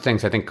 because one of the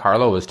things I think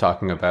Carlo was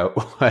talking about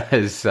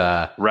was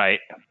right,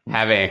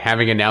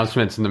 having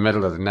announcements in the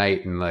middle of the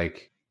night and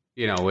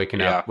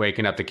waking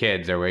up the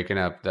kids or waking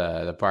up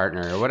the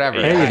partner or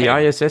whatever. Hey, the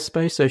ISS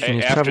space station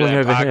is traveling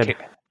overhead.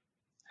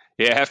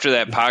 After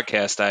that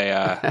podcast,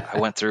 I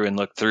went through and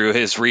looked through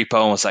his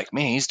repo and was like,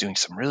 man, he's doing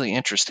some really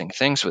interesting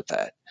things with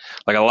that.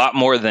 Like a lot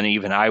more than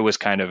even I was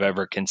kind of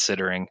ever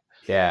considering.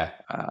 Yeah.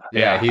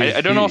 I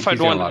don't know if I'd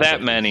want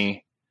that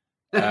many.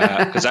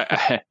 Because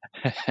I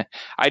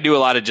do a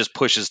lot of just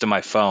pushes to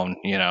my phone,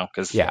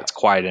 because it's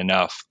quiet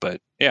enough.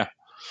 But yeah,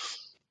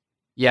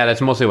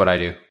 that's mostly what I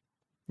do.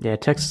 Yeah,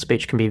 text to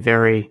speech can be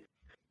very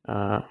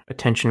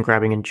attention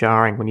grabbing and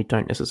jarring when you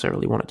don't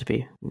necessarily want it to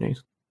be. A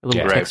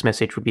little text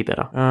message would be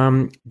better.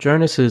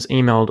 Jonas has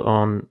emailed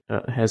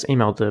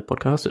the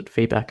podcast at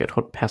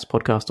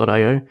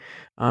feedback@hotpasspodcast.io.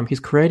 He's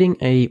creating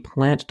a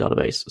plant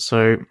database.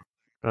 So,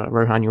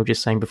 Rohan, you were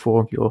just saying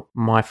before your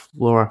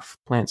MyFlora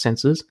plant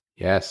sensors.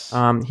 Yes.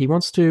 He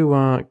wants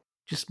to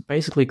just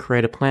basically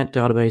create a plant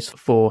database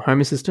for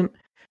Home Assistant,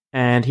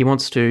 and he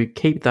wants to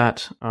keep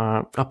that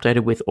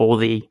updated with all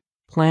the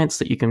plants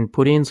that you can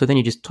put in. So then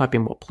you just type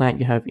in what plant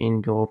you have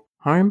in your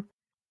home,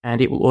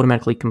 and it will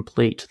automatically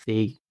complete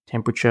the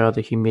temperature,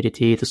 the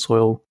humidity, the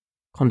soil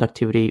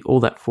conductivity, all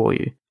that for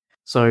you.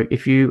 So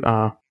if you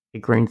are a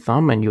green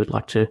thumb and you would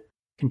like to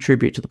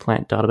contribute to the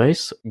plant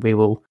database, we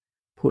will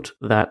put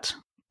that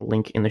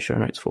link in the show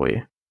notes for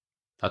you.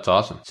 That's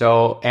awesome.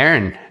 So,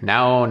 Aaron,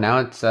 now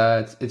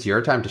it's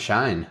your time to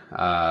shine.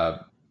 All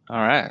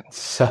right.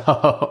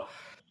 So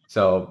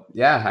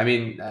yeah, I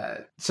mean,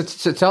 so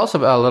tell us a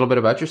little bit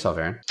about yourself,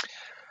 Aaron.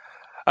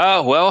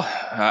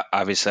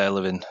 Obviously I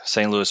live in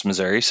St. Louis,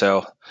 Missouri,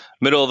 so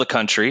middle of the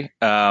country.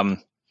 I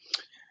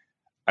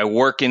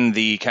work in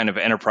the kind of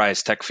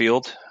enterprise tech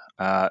field.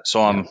 Yeah.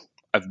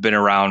 I've been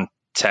around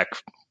tech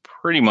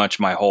pretty much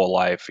my whole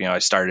life. I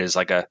started as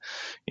like a,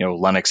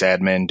 Linux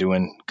admin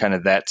doing kind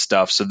of that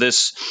stuff. So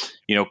this,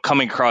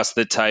 coming across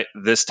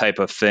this type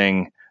of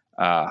thing,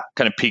 kind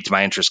of piqued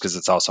my interest because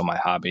it's also my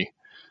hobby.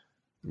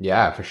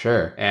 Yeah, for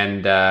sure.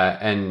 And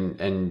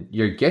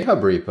your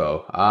GitHub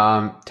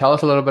repo. Tell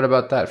us a little bit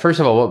about that. First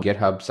of all, what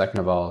GitHub? Second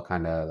of all,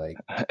 kind of like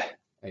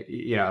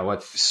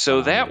what's So going on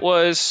with that it?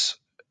 was,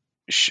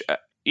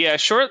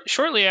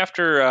 shortly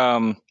after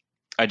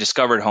I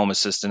discovered Home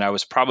Assistant, I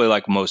was probably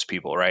like most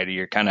people, right?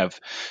 You're kind of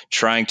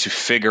trying to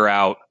figure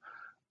out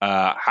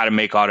how to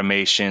make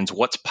automations,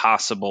 what's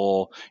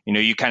possible.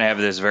 You kind of have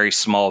this very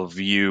small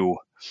view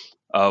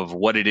of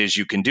what it is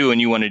you can do, and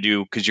you want to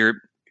do because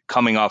you're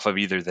coming off of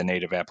either the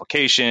native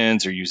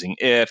applications or using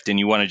IFT, and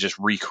you want to just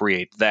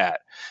recreate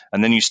that.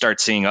 And then you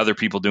start seeing other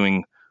people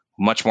doing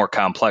much more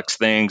complex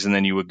things, and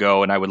then you would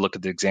go and I would look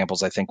at the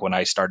examples. I think when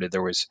I started,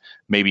 there was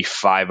maybe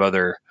 5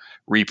 other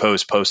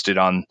repos posted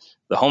on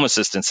the Home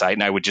Assistant site,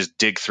 and I would just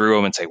dig through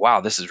them and say,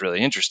 wow, this is really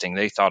interesting.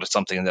 They thought of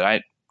something that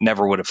I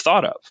never would have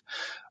thought of.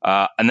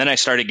 And then I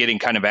started getting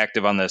kind of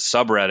active on the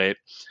subreddit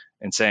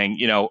and saying,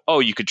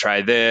 oh, you could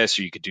try this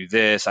or you could do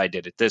this. I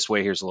did it this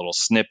way. Here's a little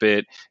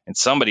snippet. And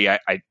somebody, I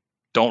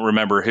don't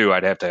remember who,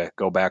 I'd have to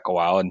go back a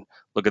while and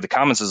look at the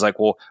comments, is like,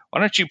 well,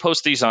 why don't you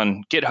post these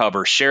on GitHub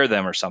or share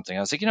them or something? I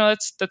was like,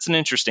 that's an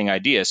interesting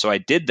idea. So I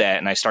did that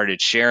and I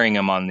started sharing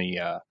them on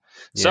the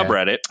Yeah.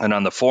 subreddit and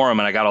on the forum,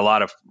 and I got a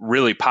lot of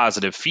really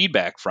positive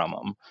feedback from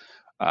them.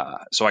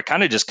 So I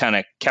kind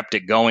of kept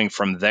it going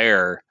from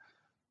there.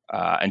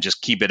 And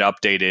just keep it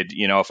updated.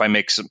 If I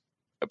make some,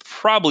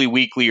 probably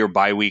weekly or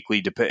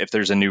biweekly, if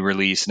there's a new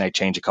release and I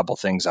change a couple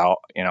things,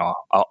 I'll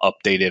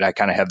update it. I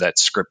kind of have that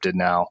scripted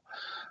now.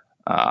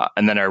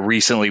 And then I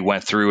recently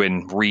went through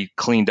and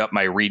cleaned up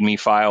my README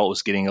file. It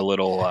was getting a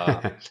little,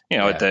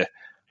 Yeah.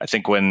 I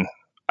think when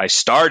I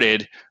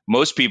started,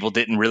 most people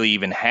didn't really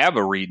even have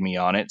a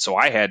README on it. So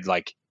I had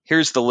like,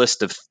 here's the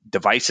list of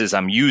devices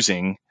I'm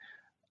using.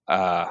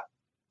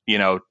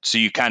 So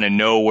you kind of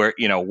know where,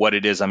 what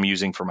it is I'm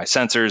using for my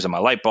sensors and my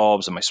light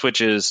bulbs and my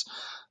switches.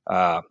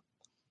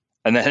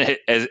 And then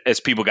as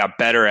people got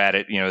better at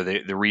it,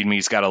 the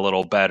README's got a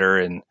little better.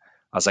 And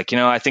I was like,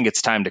 I think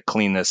it's time to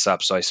clean this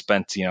up. So I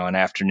spent, an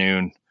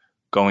afternoon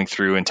going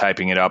through and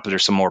typing it up.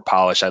 There's some more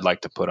polish I'd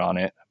like to put on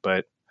it.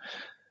 But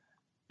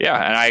yeah,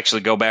 and I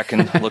actually go back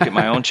and look at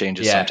my own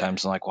changes Yeah.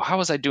 sometimes. I'm like, well, how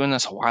was I doing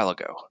this a while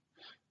ago?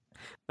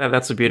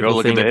 That's a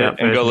beautiful thing about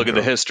and go version look at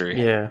the control.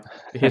 history. Yeah,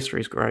 the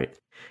history is great.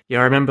 Yeah,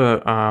 I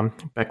remember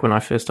back when I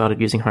first started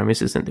using Home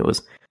Assistant, there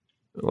was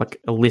like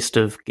a list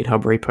of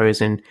GitHub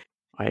repos, and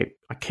I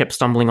kept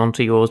stumbling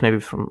onto yours, maybe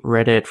from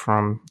Reddit,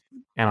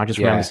 and I just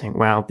remember Yeah. saying,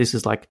 wow, this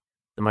is like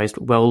the most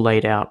well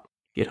laid out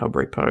GitHub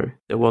repo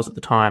there was at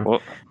the time.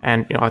 Well,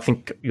 And I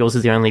think yours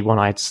is the only one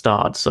I had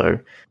starred, so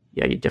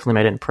yeah, you definitely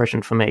made an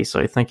impression for me.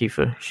 So thank you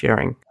for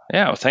sharing.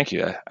 yeah, well, thank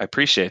you. I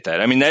appreciate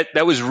that. I mean,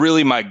 that was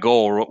really my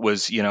goal,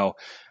 was,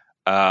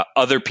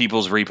 other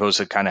people's repos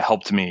had kind of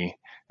helped me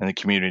in the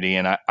community.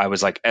 And I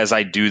was like, as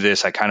I do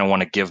this, I kind of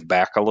want to give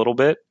back a little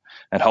bit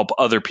and help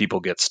other people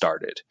get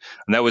started.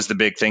 And that was the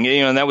big thing,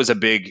 and that was a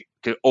big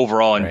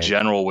overall in Right.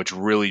 general, which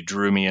really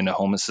drew me into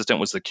Home Assistant,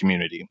 was the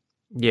community.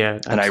 Yeah,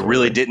 absolutely. And I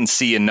really didn't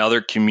see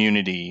another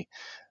community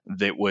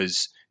that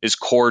was as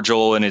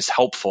cordial and as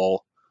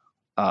helpful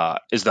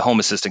as the Home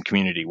Assistant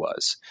community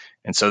was.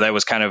 And so that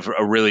was kind of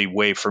a really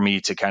way for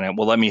me to kind of,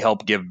 well, let me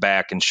help give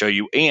back and show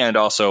you, and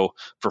also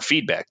for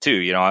feedback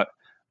too.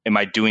 Am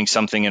I doing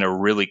something in a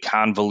really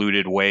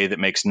convoluted way that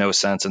makes no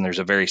sense? And there's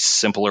a very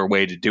simpler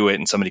way to do it,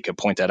 and somebody could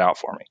point that out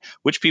for me,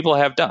 which people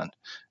have done.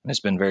 And it's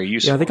been very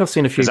useful. Yeah, I think I've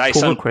seen a few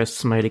pull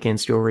requests made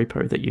against your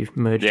repo that you've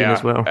merged in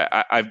as well.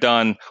 I've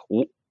done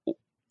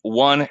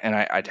one, and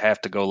I'd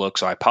have to go look,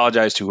 so I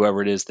apologize to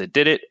whoever it is that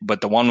did it, but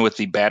the one with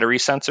the battery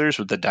sensors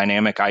with the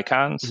dynamic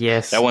icons,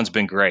 yes, that one's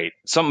been great.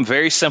 Something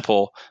very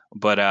simple,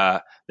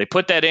 but they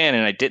put that in,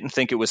 and I didn't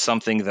think it was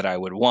something that I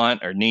would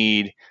want or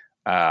need,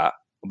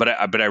 but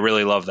I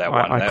really love that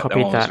one. I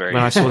copied that when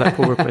I saw that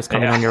pull request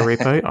coming on your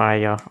repo.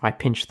 I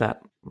pinched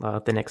that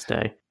the next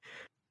day.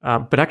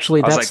 But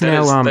actually, that's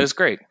that is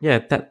great. Yeah,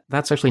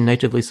 that's actually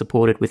natively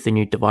supported with the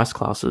new device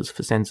classes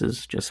for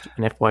sensors. Just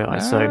an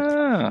FYI,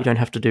 so you don't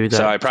have to do that.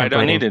 So I probably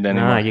don't need it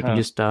anymore. No, you can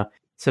just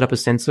set up a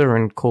sensor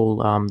and call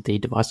the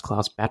device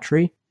class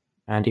battery,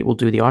 and it will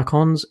do the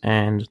icons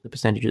and the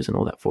percentages and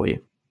all that for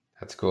you.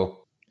 That's cool.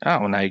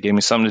 Oh, well, now you gave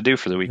me something to do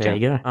for the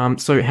weekend. There you go.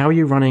 So how are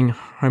you running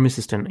Home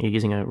Assistant? Are you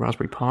using a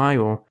Raspberry Pi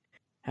or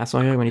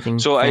House.io? Anything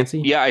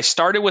fancy? I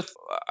started with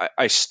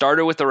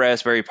the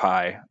Raspberry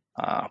Pi.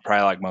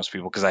 Probably like most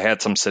people, because I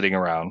had some sitting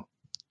around,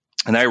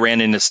 and I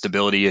ran into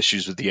stability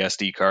issues with the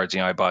SD cards.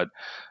 I bought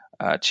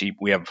cheap.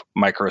 We have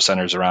Micro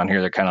Centers around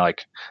here. They're kind of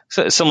like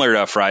similar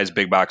to Fry's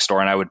big box store,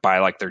 and I would buy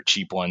like their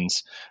cheap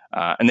ones,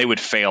 and they would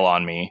fail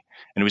on me.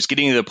 And it was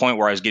getting to the point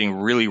where I was getting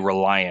really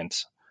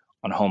reliant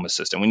on Home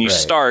Assistant. When you Right.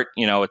 start,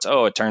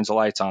 it turns the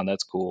lights on.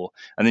 That's cool.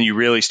 And then you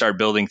really start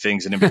building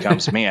things and it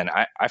becomes, man,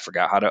 I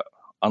forgot how to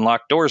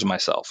unlock doors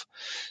myself.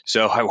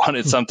 So I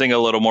wanted something a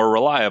little more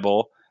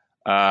reliable.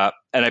 And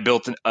I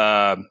built an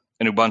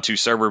Ubuntu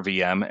server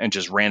VM and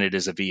just ran it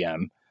as a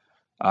VM.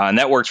 And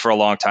that worked for a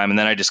long time. And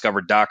then I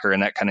discovered Docker,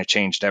 and that kind of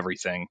changed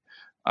everything.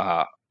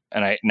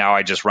 And now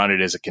I just run it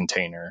as a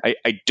container.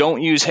 I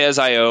don't use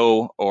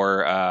Has.io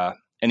or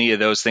any of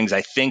those things,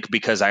 I think,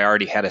 because I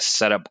already had a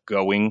setup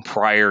going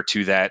prior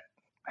to that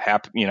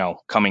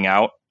coming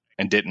out,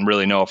 and didn't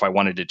really know if I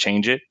wanted to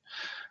change it.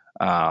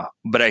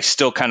 But I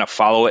still kind of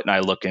follow it and I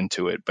look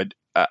into it. But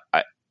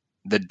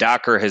the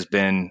Docker has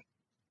been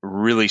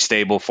really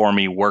stable for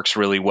me, works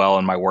really well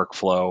in my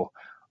workflow.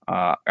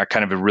 I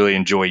kind of really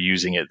enjoy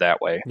using it that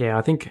way. Yeah,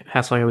 I think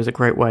Has.io is a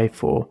great way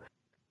for,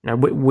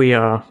 we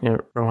are,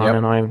 Rohan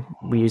and I,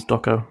 we use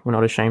Docker. We're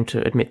not ashamed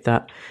to admit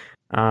that.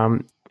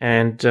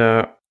 And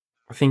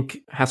I think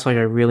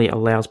Has.io really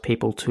allows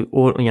people to,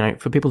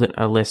 for people that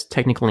are less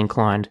technically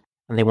inclined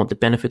and they want the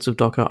benefits of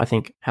Docker, I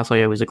think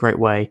Has.io is a great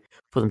way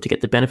for them to get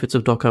the benefits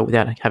of Docker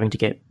without having to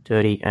get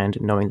dirty and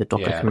knowing the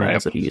Docker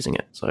commands that are using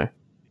it. So,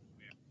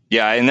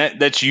 yeah, and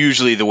that's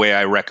usually the way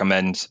I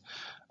recommend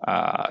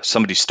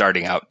somebody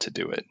starting out to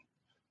do it,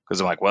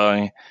 because I'm like, well,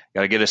 you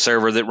got to get a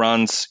server that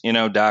runs,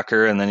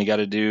 Docker, and then you got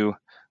to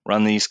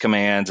run these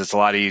commands. It's a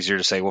lot easier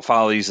to say, well,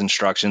 follow these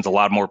instructions. A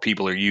lot more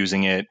people are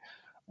using it.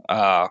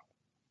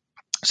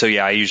 So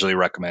yeah, I usually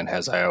recommend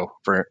Has.io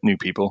for new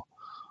people.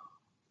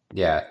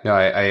 Yeah, no,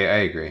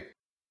 I agree.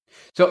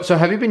 So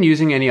have you been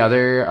using any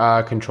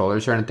other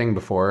controllers or anything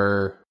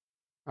before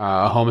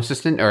Home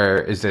Assistant, or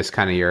is this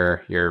kind of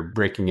your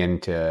breaking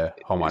into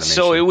home automation?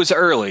 So it was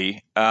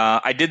early.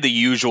 I did the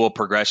usual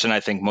progression I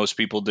think most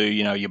people do.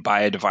 You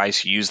buy a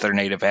device, you use their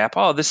native app.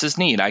 Oh, this is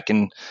neat. I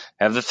can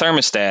have the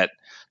thermostat,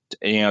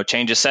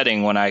 change a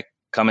setting when I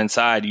come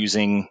inside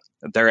using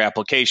their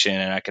application,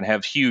 and I can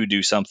have Hue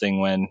do something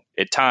when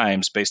it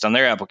times based on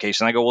their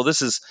application. I go, well,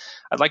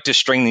 I'd like to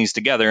string these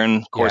together.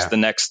 And of course, the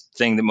next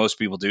thing that most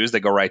people do is they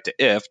go right to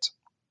IFT,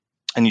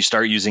 and you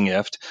start using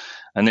IFT,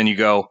 and then you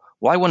go,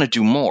 well, I want to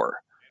do more.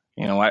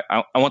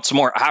 I want some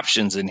more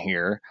options in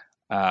here.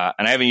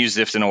 And I haven't used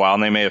IFT in a while,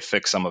 and they may have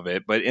fixed some of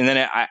it. And then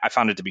I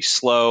found it to be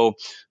slow.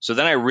 So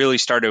then I really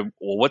started,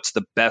 well, what's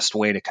the best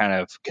way to kind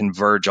of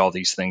converge all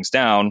these things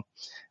down?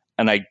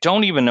 And I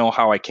don't even know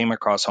how I came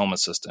across Home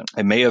Assistant.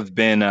 It may have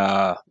been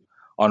on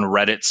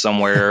Reddit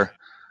somewhere,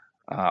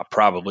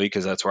 probably,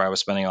 because that's where I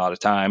was spending a lot of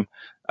time.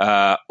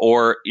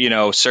 Or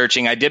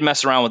searching. I did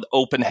mess around with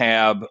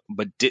OpenHab,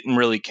 but didn't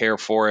really care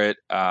for it.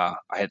 I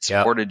had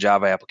supported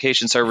Java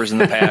application servers in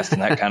the past,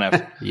 and that kind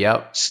of,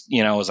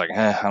 was like,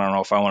 I don't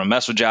know if I want to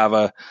mess with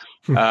Java.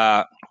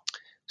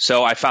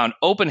 So I found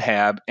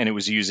OpenHab, and it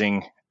was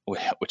using,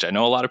 which I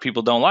know a lot of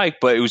people don't like,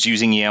 but it was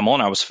using YAML,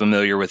 and I was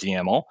familiar with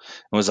YAML,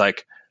 and was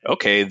like,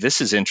 okay,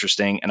 this is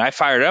interesting. And I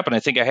fired it up, and I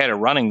think I had it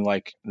running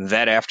like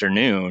that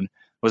afternoon.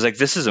 I was like,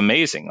 this is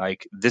amazing.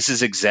 Like, this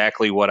is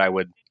exactly what I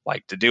would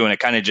like to do. And it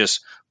kind of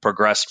just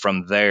progressed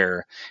from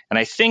there. And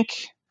I think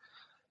it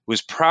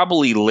was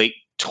probably late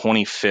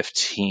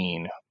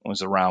 2015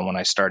 was around when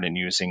I started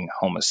using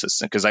Home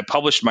Assistant, because I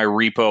published my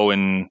repo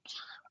in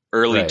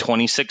early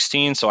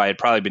 2016. So I had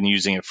probably been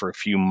using it for a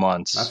few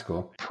months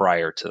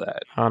prior to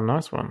that. Oh,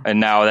 nice one. And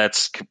now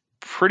that's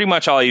pretty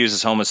much all I use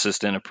is Home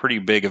Assistant, a pretty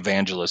big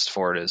evangelist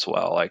for it as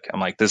well. Like, I'm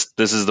like, this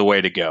is the way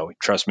to go.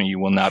 Trust me, you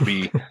will not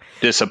be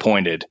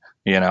disappointed,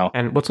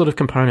 And what sort of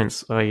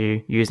components are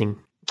you using?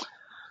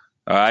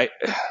 All right.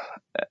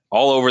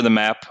 All over the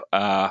map.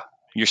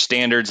 Your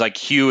standards, like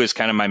Hue is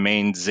kind of my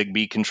main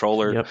Zigbee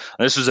controller. Yep.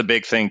 This was a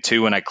big thing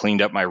too when I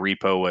cleaned up my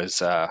repo,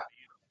 was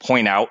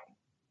point out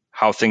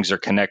how things are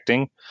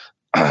connecting.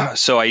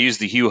 So I use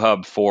the Hue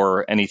hub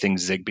for anything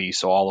Zigbee,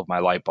 so all of my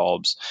light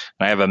bulbs.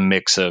 And I have a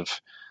mix of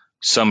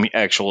some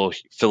actual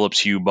Philips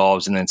Hue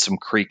bulbs and then some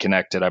Cree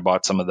connected. I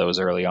bought some of those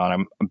early on.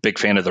 I'm a big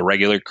fan of the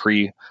regular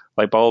Cree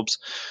light bulbs.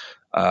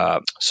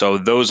 So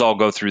those all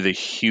go through the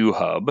Hue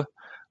hub.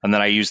 And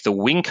then I use the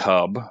Wink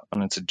hub,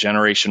 and it's a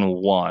generation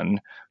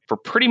 1 for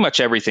pretty much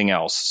everything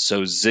else.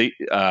 So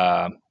Z-Wave,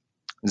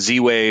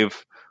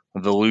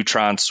 the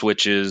Lutron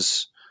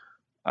switches,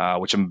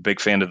 which I'm a big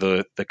fan of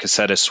the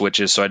Caseta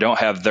switches. So I don't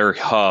have their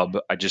hub.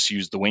 I just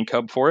use the Wink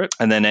hub for it.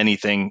 And then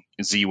anything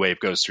Z-Wave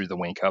goes through the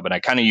Wink hub. And I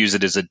kind of use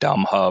it as a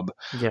dumb hub.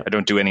 Yep. I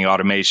don't do any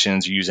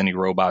automations, use any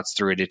robots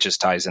through it. It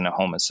just ties into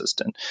Home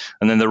Assistant.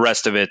 And then the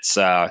rest of it's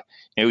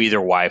either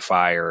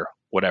Wi-Fi or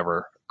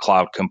whatever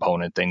cloud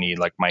component they need,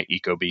 like my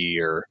Ecobee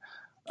or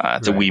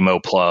the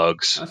Wemo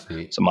plugs,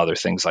 some other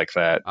things like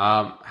that.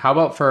 How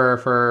about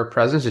for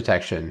presence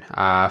detection,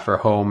 for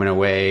home and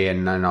away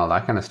and all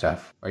that kind of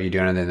stuff? Are you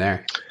doing anything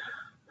there?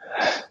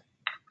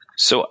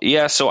 So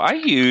I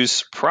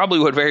use probably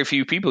what very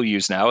few people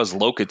use now is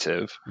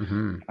Locative.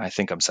 Mm-hmm. I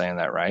think I'm saying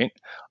that right.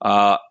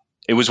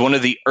 It was one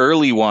of the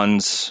early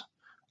ones,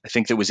 I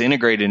think, that was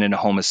integrated into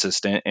Home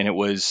Assistant, and it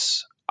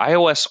was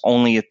iOS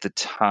only at the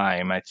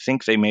time. I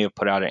think they may have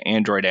put out an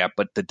Android app,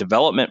 but the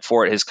development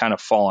for it has kind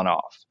of fallen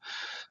off.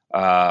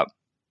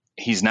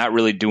 he's not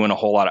really doing a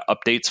whole lot of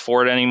updates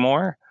for it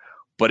anymore,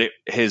 but it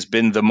has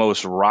been the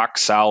most rock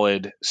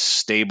solid,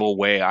 stable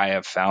way I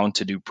have found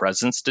to do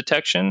presence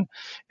detection.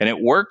 And it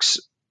works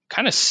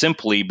kind of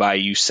simply by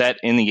you set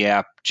in the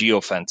app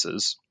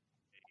geofences.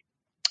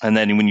 And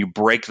then when you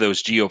break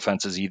those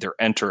geofences, either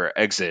enter or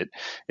exit,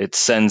 it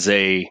sends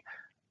I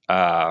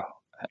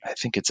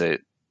think it's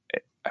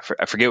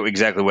I forget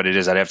exactly what it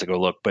is. I'd have to go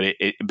look, but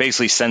it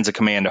basically sends a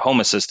command to Home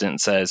Assistant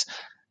and says,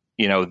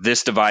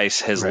 this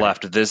device has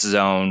left this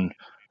zone,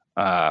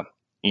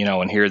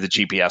 and here are the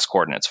GPS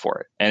coordinates for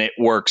it. And it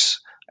works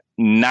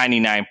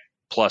 99+%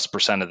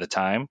 of the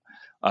time,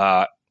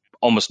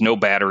 almost no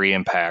battery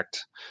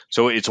impact.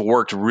 So it's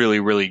worked really,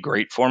 really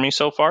great for me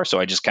so far. So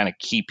I just kind of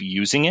keep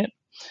using it.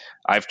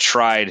 I've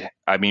tried,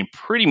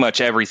 pretty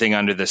much everything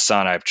under the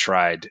sun I've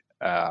tried,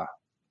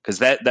 because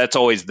that's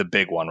always the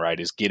big one, right?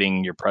 Is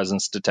getting your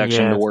presence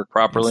detection to work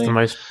properly. It's the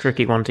most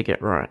tricky one to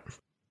get right.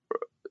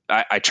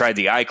 I tried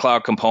the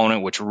iCloud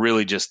component, which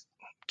really just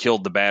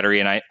killed the battery.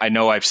 And I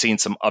know I've seen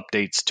some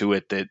updates to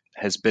it that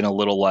has been a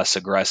little less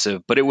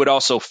aggressive, but it would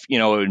also,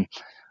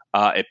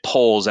 it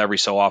polls every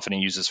so often. It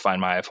uses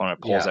Find My iPhone.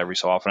 It polls every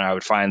so often. I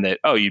would find that,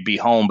 you'd be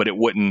home, but it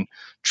wouldn't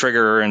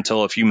trigger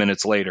until a few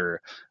minutes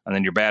later, and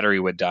then your battery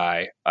would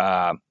die.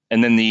 And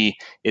then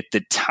at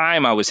the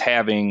time I was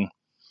having, I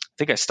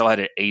think I still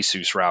had an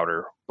Asus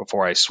router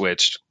before I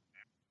switched,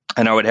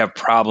 and I would have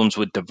problems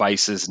with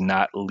devices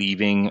not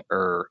leaving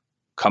or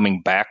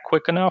coming back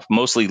quick enough,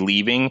 mostly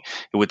leaving.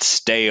 It would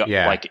stay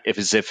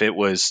as if it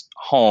was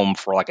home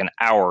for like an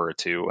hour or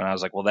two. And I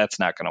was like, well, that's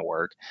not going to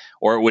work.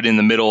 Or it would in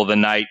the middle of the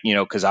night,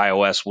 because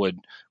iOS would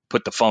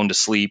put the phone to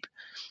sleep,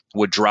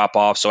 would drop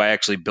off. So I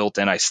actually built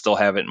in, I still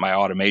have it in my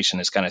automation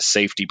as kind of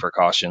safety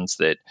precautions,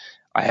 that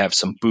I have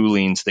some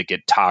booleans that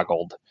get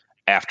toggled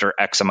after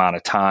X amount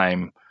of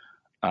time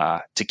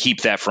to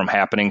keep that from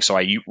happening. So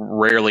I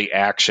rarely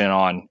action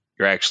on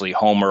you're actually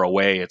home or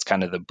away. It's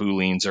kind of the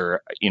booleans,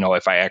 or,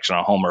 if I action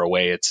on home or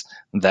away, it's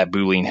that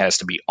boolean has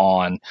to be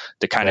on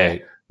to kind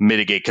of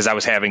mitigate. Cause I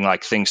was having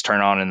like things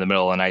turn on in the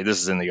middle of the night.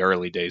 This is in the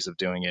early days of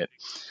doing it.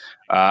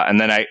 And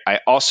then I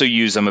also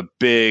use, I'm a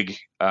big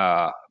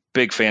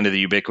fan of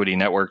the Ubiquiti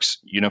Networks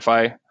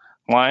Unify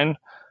line,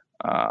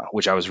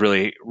 which I was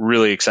really,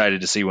 really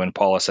excited to see when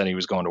Paula said he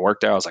was going to work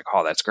there. I was like,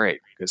 oh, that's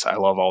great, because I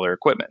love all their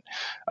equipment.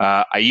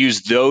 I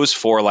use those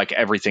for like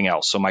everything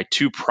else. So my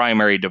two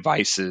primary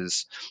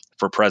devices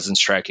for presence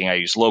tracking, I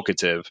use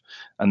Locative,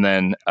 and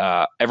then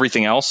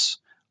everything else,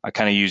 I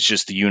kind of use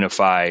just the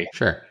Unify.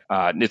 Sure.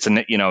 It's a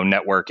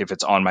network. If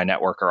it's on my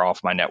network or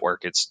off my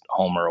network, it's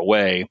home or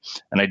away.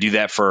 And I do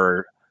that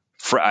for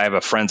I have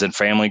a friends and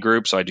family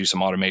group, so I do some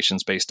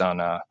automations based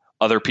on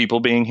other people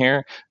being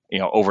here,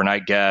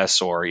 overnight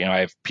guests, or,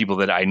 I have people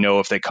that I know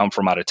if they come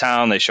from out of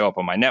town, they show up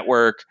on my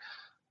network,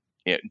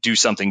 do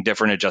something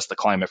different, adjust the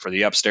climate for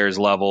the upstairs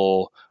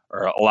level,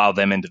 or allow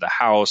them into the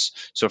house.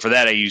 So for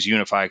that, I use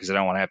Unify because I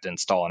don't want to have to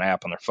install an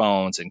app on their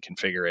phones and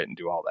configure it and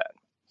do all that.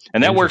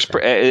 And that works.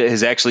 It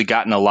has actually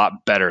gotten a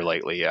lot better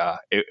lately.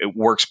 It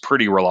works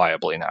pretty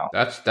reliably now.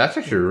 That's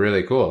actually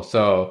really cool.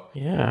 So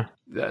yeah,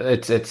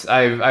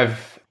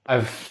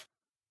 I've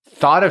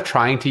thought of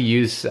trying to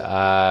use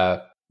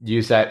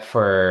that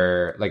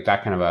for like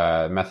that kind of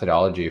a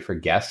methodology for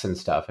guests and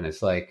stuff. And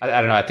it's like, I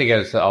don't know. I think I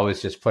was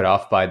always just put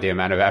off by the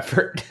amount of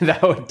effort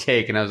that would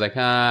take. And I was like,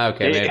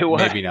 okay,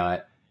 maybe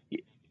not.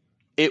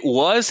 It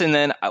was. And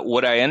then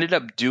what I ended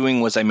up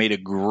doing was I made a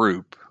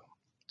group.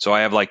 So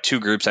I have like two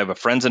groups. I have a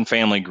friends and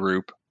family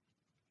group,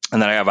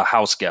 and then I have a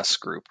house guest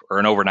group, or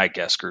an overnight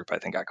guest group, I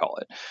think I call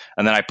it.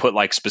 And then I put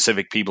like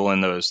specific people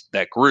in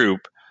that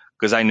group,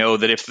 because I know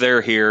that if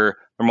they're here,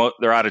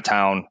 they're out of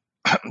town,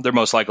 they're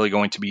most likely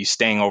going to be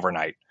staying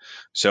overnight.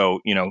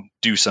 So,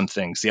 do some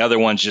things. The other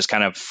one's just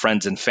kind of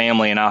friends and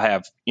family, and I'll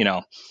have,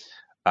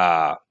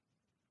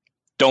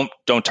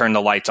 don't turn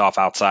the lights off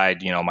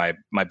outside,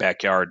 my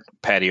backyard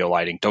patio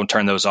lighting. Don't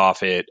turn those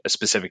off at a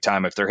specific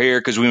time if they're here,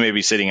 because we may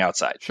be sitting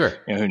outside. Sure.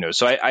 Who knows?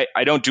 So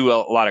I don't do a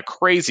lot of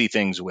crazy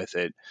things with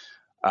it.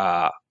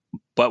 But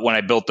when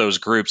I built those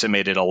groups, it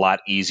made it a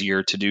lot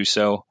easier to do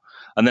so.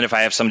 And then if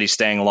I have somebody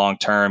staying long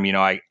term,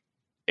 I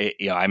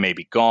may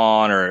be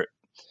gone, or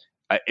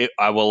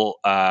I will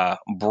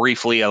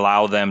briefly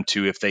allow them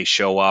to, if they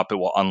show up, it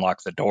will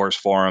unlock the doors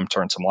for them,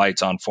 turn some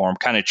lights on for them,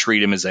 kind of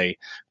treat them as a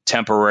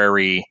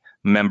temporary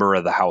member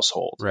of the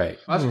household. Right.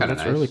 Well, that's kind of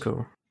nice. Really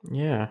cool.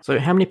 Yeah. So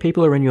how many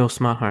people are in your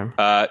smart home?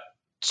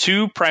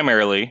 Two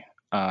primarily.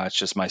 It's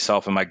just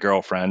myself and my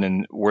girlfriend,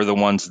 and we're the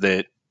ones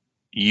that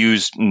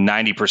use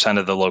 90%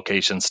 of the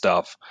location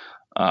stuff.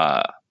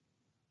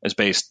 Is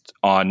based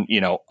on,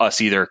 us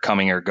either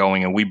coming or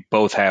going. And we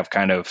both have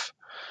kind of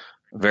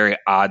very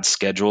odd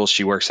schedules.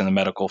 She works in the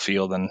medical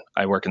field and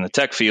I work in the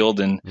tech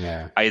field, and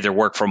I either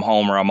work from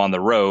home or I'm on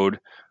the road,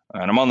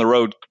 and I'm on the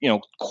road,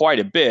 quite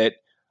a bit.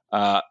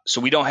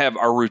 So we don't have,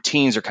 our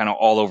routines are kind of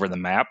all over the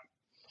map.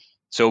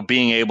 So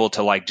being able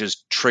to like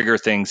just trigger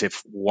things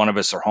if one of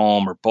us are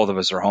home or both of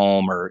us are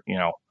home, or,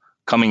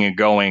 coming and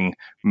going,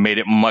 made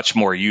it much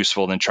more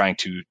useful than trying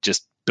to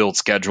just build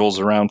schedules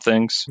around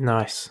things.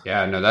 Nice.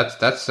 Yeah, no,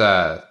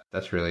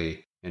 that's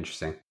really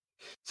interesting.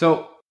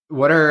 So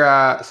what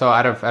are so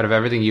out of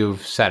everything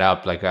you've set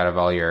up, like out of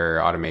all your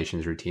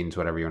automations, routines,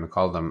 whatever you want to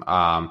call them,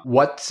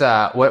 what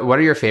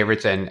are your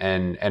favorites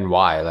and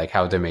why? Like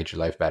how they made your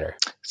life better?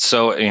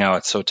 So,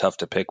 it's so tough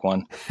to pick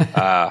one.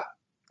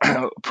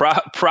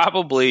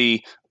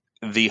 Probably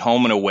the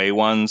home and away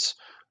ones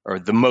are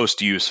the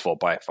most useful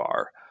by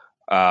far.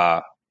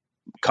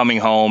 Coming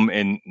home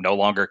and no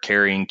longer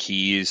carrying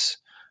keys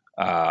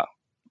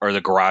or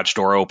the garage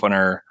door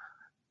opener.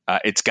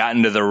 It's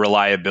gotten to the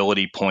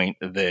reliability point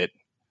that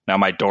now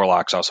my door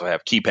locks also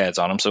have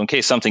keypads on them. So in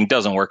case something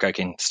doesn't work, I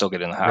can still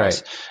get in the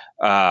house.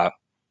 Right.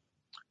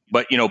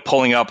 But,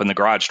 pulling up and the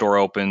garage door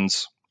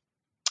opens,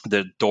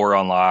 the door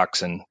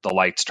unlocks and the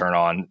lights turn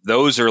on.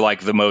 Those are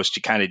like the most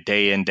you kind of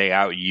day in, day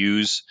out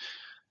use.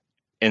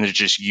 And they're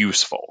just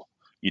useful.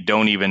 You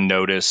don't even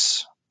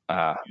notice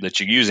that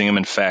you're using them.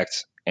 In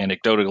fact,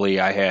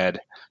 anecdotally,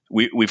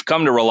 we've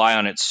come to rely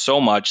on it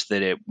so much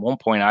that at one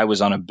point I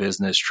was on a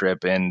business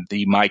trip and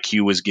the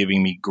MyQ was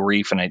giving me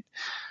grief, and it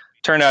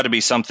turned out to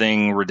be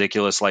something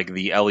ridiculous, like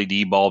the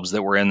LED bulbs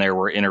that were in there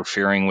were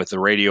interfering with the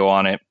radio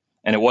on it,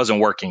 and it wasn't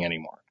working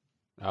anymore.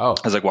 Oh,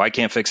 I was like, well, I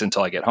can't fix it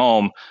until I get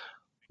home.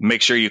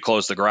 Make sure you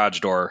close the garage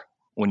door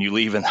when you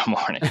leave in the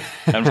morning.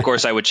 And of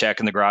course I would check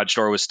and the garage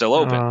door was still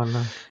open. Oh,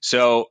 no.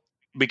 So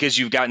because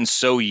you've gotten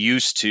so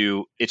used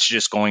to it's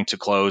just going to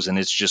close and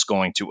it's just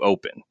going to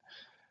open.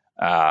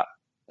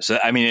 So,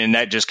 I mean, and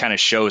that just kind of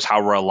shows how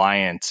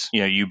reliant,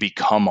 you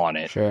become on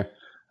it. Sure.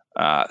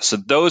 So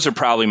those are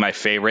probably my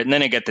favorite. And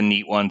then I get the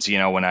neat ones,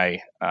 when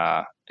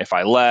if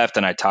I left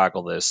and I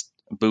toggle this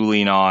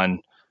Boolean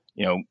on,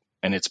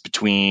 and it's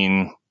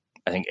between,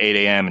 I think 8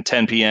 a.m. and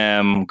 10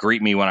 p.m.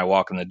 Greet me when I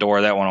walk in the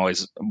door. That one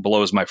always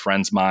blows my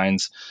friends'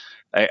 minds.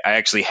 I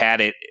actually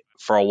had it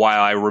for a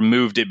while. I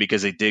removed it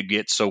because it did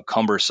get so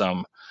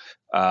cumbersome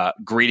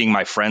greeting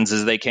my friends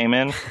as they came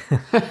in.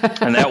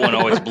 And that one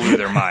always blew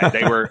their mind.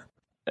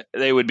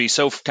 They would be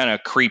so kind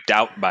of creeped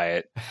out by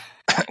it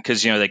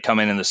because, they come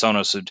in and the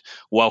Sonos would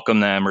welcome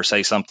them or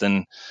say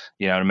something,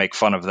 to make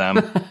fun of them.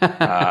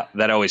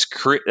 That always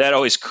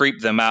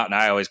creeped them out, and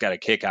I always got a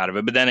kick out of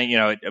it. But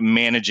then,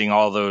 managing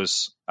all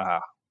those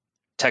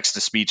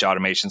text-to-speech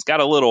automations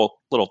got a little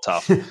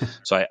tough,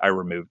 so I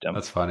removed them.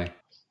 That's funny.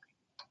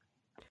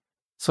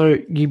 So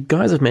you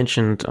guys have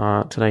mentioned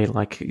today,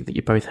 like, that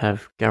you both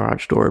have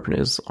garage door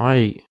openers.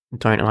 I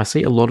don't, and I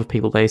see a lot of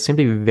people, they seem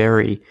to be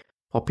very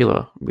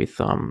popular with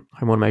home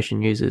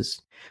automation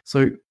users.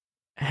 So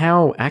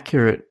how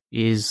accurate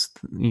is,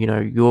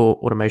 your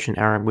automation,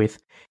 Aaron, with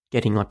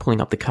getting, like,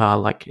 pulling up the car?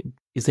 Like,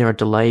 is there a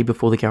delay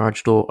before the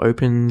garage door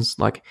opens?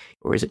 Like,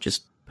 or is it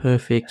just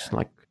perfect?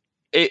 Like,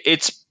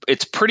 it's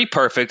pretty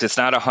perfect. It's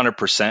not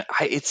 100%.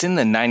 It's in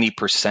the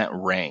 90%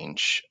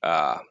 range.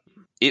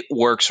 It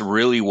works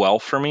really well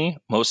for me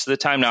most of the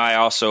time. Now I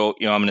also,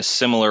 I'm in a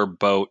similar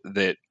boat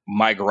that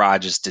my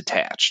garage is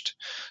detached.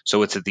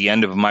 So it's at the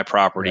end of my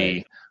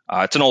property.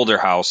 Right. It's an older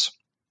house.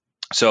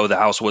 So the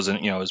house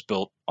wasn't, it was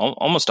built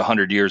almost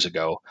 100 years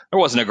ago. There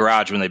wasn't a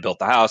garage when they built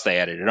the house. They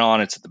added it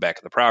on. It's at the back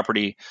of the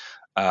property.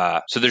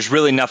 So there's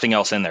really nothing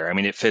else in there. I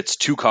mean, it fits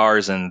 2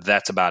 cars and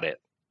that's about it.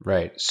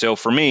 Right. So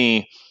for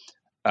me,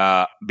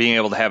 being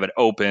able to have it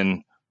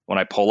open when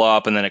I pull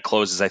up and then it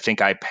closes, I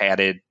think I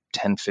padded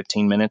 10,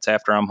 15 minutes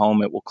after I'm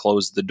home, it will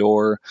close the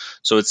door.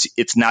 So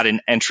it's not an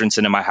entrance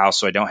into my house.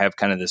 So I don't have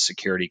kind of the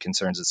security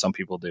concerns that some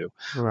people do,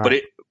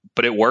 right.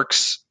 But it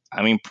works.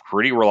 I mean,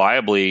 pretty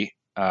reliably.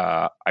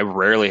 I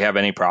rarely have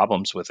any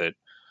problems with it.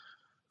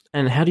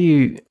 And how do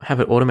you have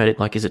it automated?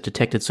 Like, is it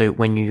detected so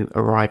when you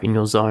arrive in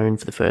your zone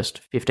for the first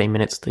 15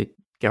 minutes, the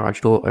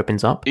garage door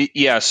opens up?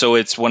 Yeah. So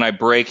it's when I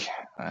break,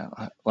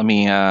 let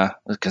me,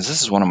 because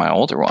this is one of my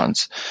older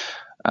ones.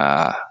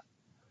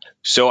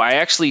 So I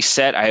actually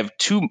I have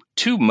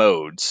two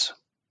modes,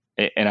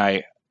 and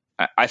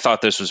I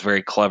thought this was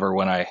very clever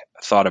when I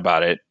thought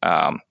about it.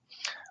 I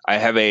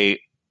have a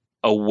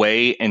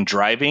way and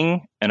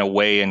driving and a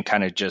way and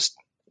kind of just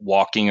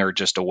walking or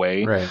just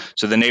away. Right.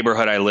 So the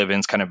neighborhood I live in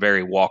is kind of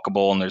very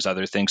walkable, and there's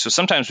other things. So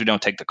sometimes we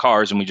don't take the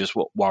cars and we just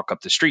walk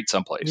up the street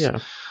someplace.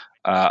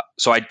 Yeah.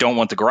 So I don't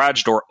want the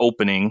garage door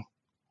opening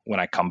when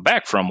I come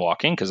back from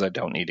walking because I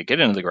don't need to get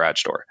into the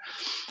garage door.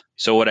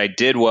 So what I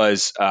did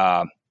was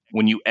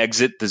when you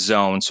exit the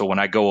zone, so when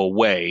I go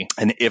away,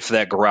 and if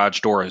that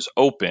garage door is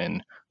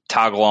open,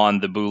 toggle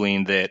on the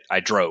Boolean that I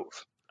drove.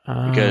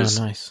 Because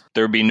nice.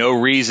 there would be no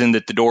reason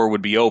that the door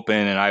would be open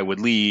and I would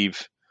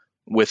leave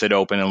with it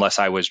open unless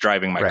I was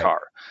driving my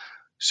car.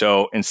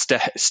 So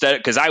instead,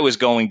 because I was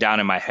going down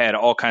in my head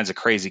all kinds of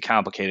crazy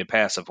complicated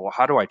paths of, well,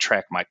 how do I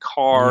track my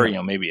car?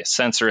 Yeah. Maybe a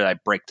sensor, I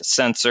break the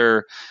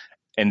sensor.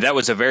 And that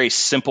was a very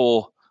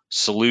simple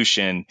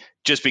solution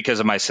just because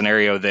of my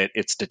scenario that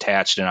it's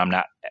detached and I'm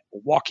not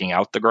walking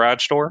out the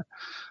garage door.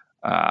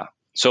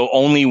 So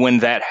only when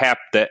that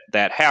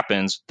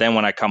happens, then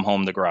when I come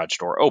home, the garage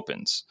door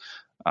opens.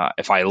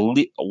 If I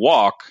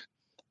walk,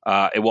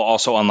 it will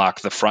also unlock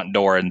the front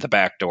door and the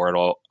back door.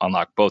 It'll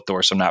unlock both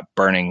doors. So I'm not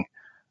burning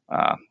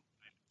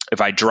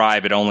if I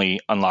drive, it only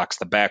unlocks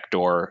the back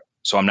door,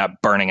 so I'm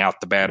not burning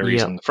out the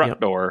batteries in the front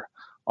door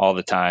all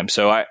the time.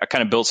 So I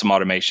kind of built some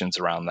automations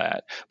around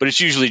that. But it's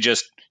usually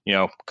just,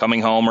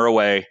 coming home or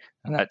away,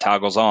 and that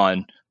toggles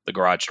on, the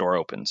garage door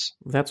opens.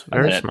 That's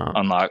very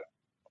smart.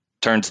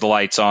 Turns the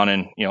lights on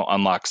and,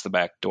 unlocks the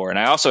back door. And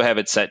I also have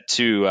it set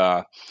to,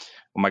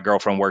 when my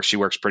girlfriend works, she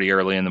works pretty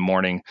early in the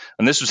morning.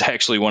 And this was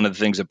actually one of the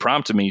things that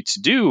prompted me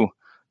to do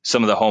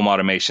some of the home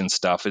automation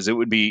stuff. Is it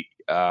would be,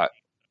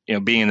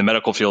 being in the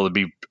medical field, it'd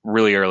be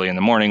really early in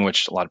the morning,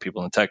 which a lot of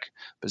people in the tech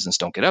business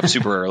don't get up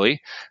super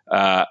early.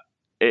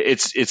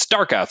 It's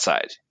dark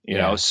outside,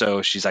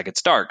 so she's like,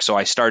 it's dark. So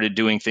I started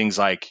doing things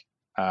like,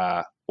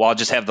 I'll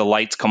just have the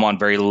lights come on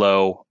very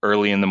low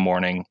early in the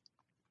morning.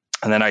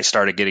 And then I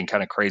started getting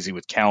kind of crazy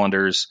with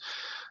calendars.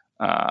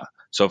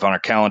 So if on our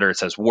calendar it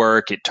says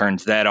work, it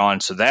turns that on.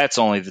 So that's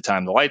only the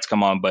time the lights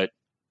come on. But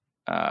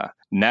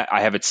now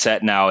I have it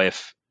set now,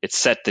 if it's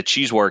set that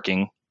she's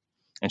working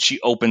and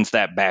she opens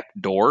that back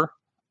door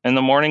in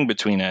the morning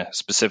between a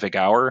specific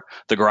hour,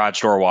 the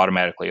garage door will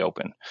automatically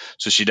open.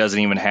 So she doesn't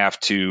even have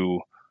to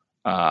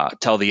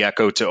tell the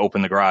Echo to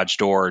open the garage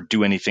door or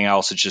do anything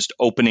else. It's just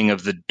opening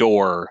of the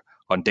door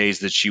on days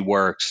that she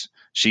works.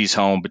 She's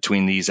home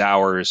between these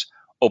hours,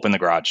 open the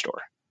garage door.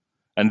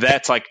 And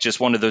that's like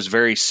just one of those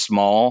very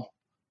small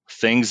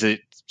things that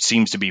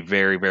seems to be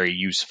very, very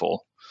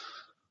useful.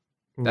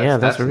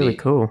 That's really neat.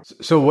 Cool.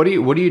 So what are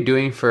you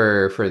doing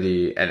for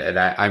the,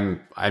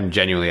 and I'm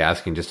genuinely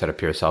asking just out of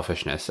pure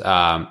selfishness.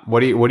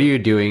 What are you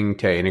doing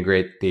to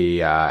integrate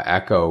the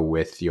Echo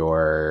with the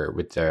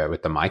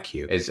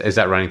MyQ? Is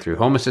that running through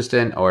Home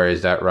Assistant, or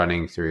is that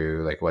running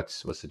through, like,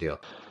 what's the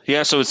deal?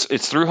 Yeah, so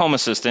it's through Home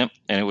Assistant,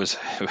 and it was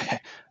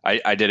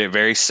I did it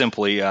very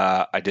simply.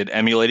 I did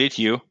emulated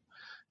Hue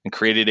and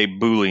created a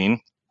Boolean.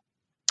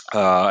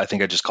 I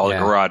think I just called it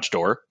garage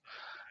door.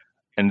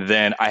 And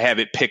then I have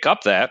it pick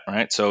up that,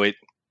 right? So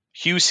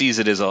Echo sees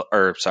it as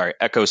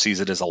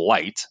a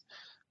light,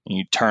 and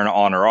you turn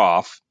on or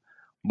off.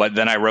 But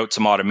then I wrote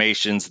some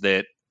automations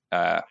that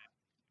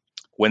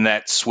when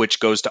that switch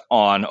goes to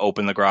on,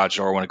 open the garage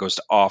door. When it goes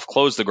to off,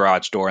 close the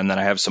garage door. And then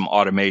I have some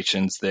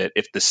automations that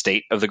if the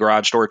state of the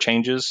garage door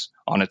changes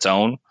on its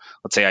own,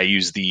 let's say I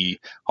use the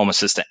Home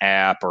Assistant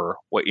app or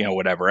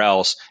whatever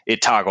else,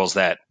 it toggles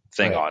that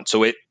thing on.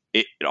 So it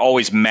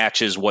always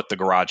matches what the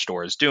garage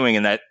door is doing,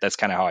 and that's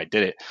kind of how I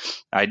did it.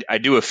 I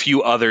do a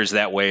few others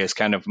that way as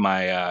kind of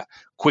my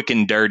quick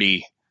and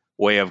dirty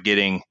way of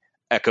getting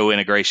Echo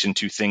integration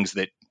to things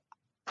that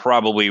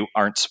probably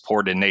aren't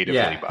supported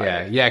natively by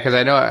it. Because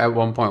I know at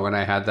one point when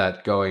I had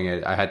that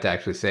going, I had to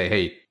actually say,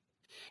 hey,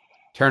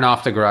 turn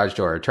off the garage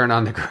door, turn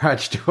on the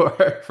garage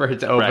door for it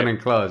to open and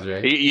close,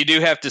 right? You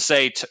do have to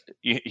say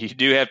you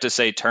do have to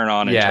say turn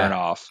on and turn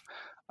off.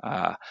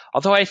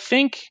 Although I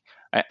think,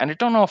 and I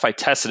don't know if I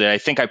tested it, I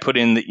think I put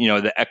in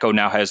the Echo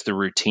now has the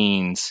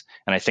routines,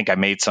 and I think I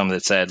made some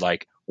that said,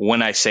 like,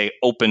 when I say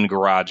open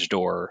garage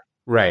door,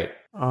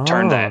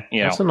 turn that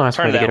that's a nice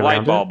turn way to that get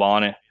light bulb it.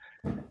 on it,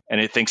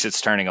 and it thinks it's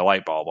turning a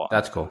light bulb on.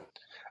 That's cool.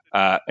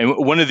 And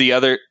one of the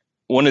other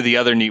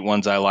neat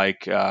ones I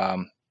like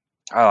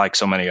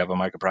so many of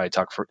them, I could probably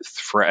talk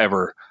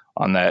forever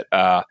on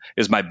that,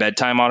 is my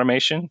bedtime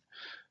automation.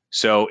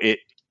 So it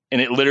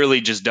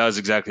literally just does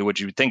exactly what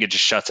you would think. It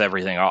just shuts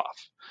everything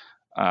off.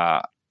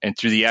 And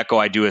through the Echo,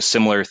 I do a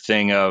similar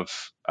thing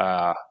of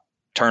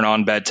turn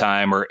on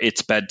bedtime or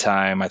it's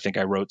bedtime. I think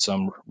I wrote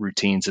some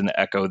routines in the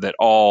Echo that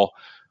all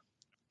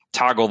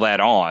toggle that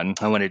on.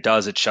 And when it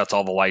does, it shuts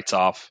all the lights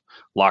off,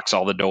 locks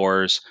all the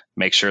doors,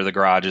 makes sure the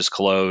garage is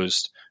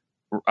closed,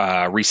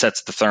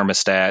 resets the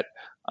thermostat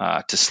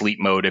to sleep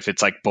mode. If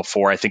it's like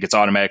before, I think it's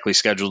automatically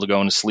scheduled to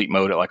go into sleep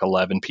mode at like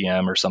 11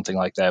 p.m. or something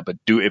like that. But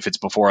if it's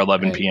before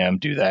 11 p.m.,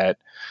 do that.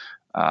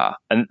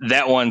 And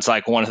that one's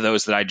like one of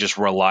those that I just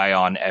rely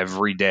on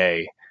every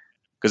day,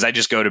 because I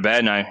just go to bed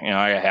and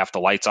I have the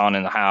lights on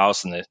in the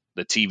house and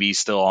the TV's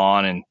still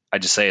on, and I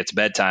just say it's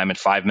bedtime, and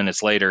 5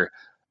 minutes later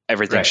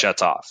everything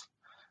shuts off.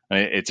 And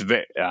it's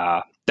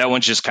that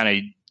one's just kind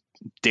of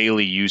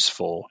daily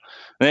useful.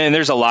 And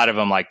there's a lot of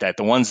them like that.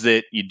 The ones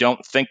that you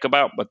don't think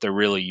about, but they're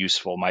really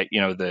useful.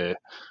 The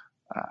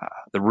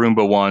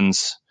Roomba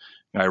ones.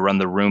 I run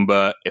the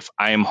Roomba if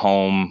I am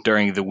home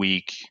during the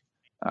week.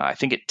 I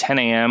think at 10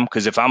 a.m.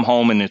 because if I'm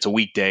home and it's a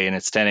weekday and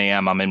it's 10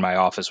 a.m., I'm in my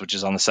office, which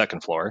is on the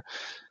second floor.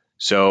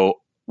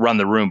 So run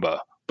the Roomba,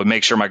 but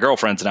make sure my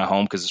girlfriend's not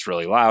home because it's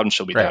really loud and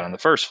she'll be down on the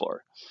first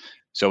floor.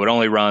 So it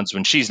only runs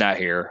when she's not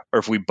here, or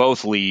if we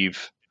both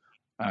leave,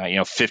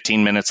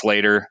 15 minutes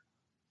later,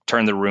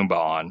 turn the Roomba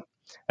on.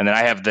 And then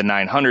I have the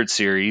 900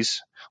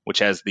 series, which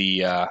has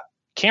the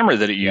camera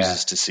that it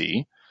uses to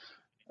see.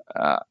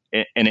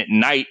 And at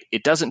night,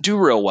 it doesn't do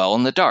real well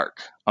in the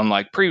dark,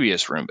 unlike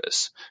previous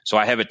Roombas. So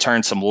I have it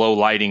turn some low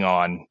lighting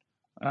on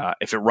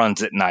if it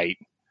runs at night,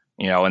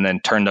 and then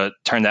turn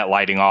that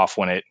lighting off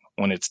when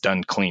it's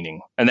done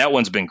cleaning. And that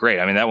one's been great.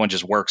 I mean, that one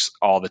just works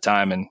all the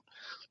time and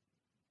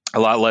a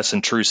lot less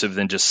intrusive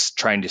than just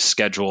trying to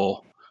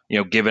schedule,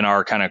 given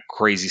our kind of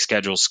crazy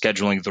schedule,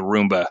 scheduling the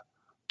Roomba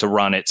to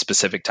run at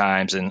specific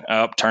times and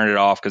turn it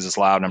off because it's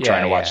loud and I'm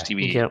trying to watch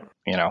TV,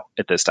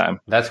 at this time.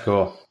 That's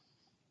cool.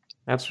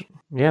 That's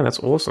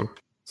awesome.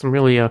 Some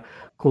really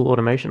cool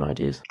automation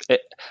ideas.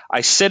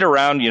 I sit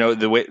around,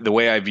 the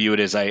way I view it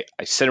is I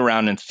sit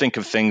around and think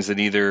of things that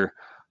either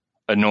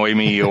annoy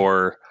me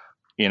or,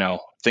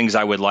 things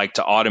I would like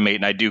to automate.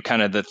 And I do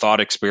kind of the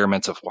thought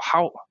experiments of,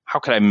 well, how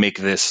could I make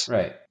this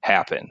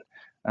happen?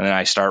 And then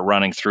I start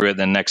running through it.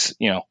 Then next,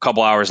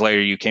 couple hours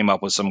later, you came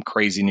up with some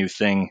crazy new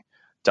thing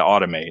to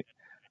automate.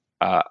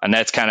 And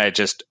that's kind of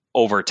just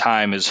over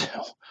time is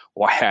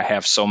why I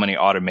have so many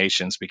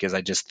automations, because I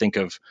just think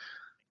of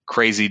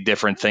crazy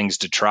different things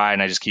to try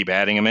and I just keep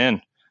adding them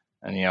in.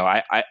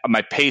 And,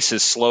 my pace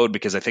has slowed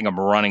because I think I'm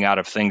running out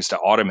of things to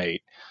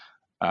automate.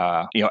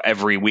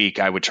 Every week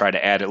I would try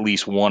to add at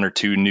least one or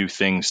two new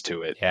things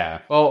to it. Yeah.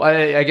 Well,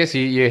 I guess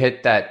you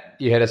hit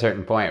a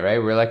certain point,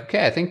 right? We're like,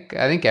 okay, I think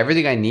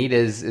everything I need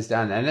is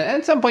done. And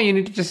at some point you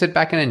need to just sit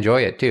back and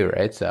enjoy it too,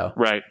 right? So.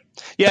 Right.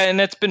 Yeah. And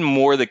that's been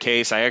more the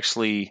case. I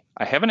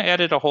haven't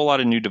added a whole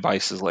lot of new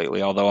devices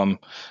lately, although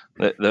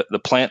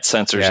the plant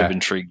sensors have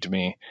intrigued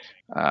me,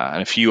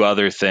 and a few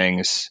other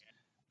things.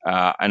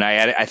 And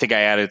I think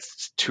I added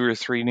 2 or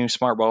 3 new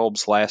smart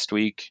bulbs last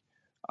week.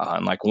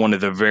 And like one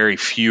of the very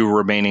few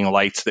remaining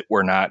lights that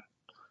were not,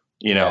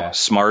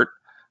 smart,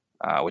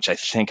 which I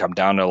think I'm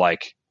down to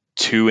like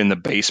 2 in the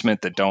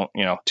basement that don't,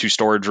 2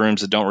 storage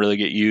rooms that don't really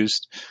get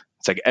used.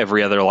 It's like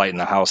every other light in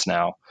the house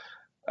now.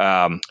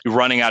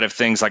 Running out of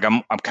things, like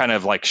I'm kind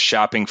of like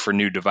shopping for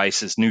new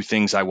devices, new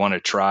things I want to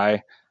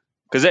try,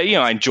 because I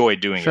enjoy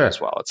doing it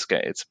as well. It's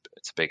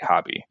a big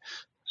hobby.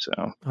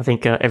 So I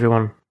think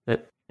everyone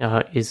that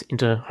is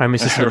into Home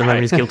Assistant at the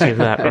moment is guilty of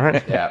that,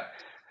 right? Yeah.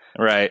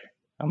 Right.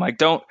 I'm like,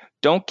 don't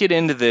get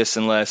into this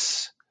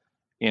unless,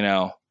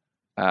 you're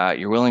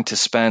willing to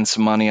spend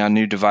some money on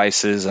new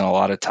devices and a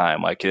lot of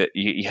time. Like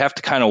you have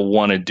to kind of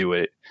want to do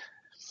it.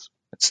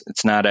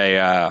 It's not a,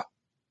 I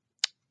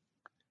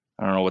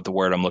don't know what the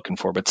word I'm looking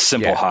for, but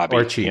simple hobby,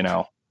 or cheap.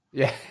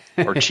 Yeah.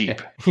 Or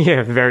cheap.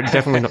 Yeah,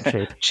 definitely not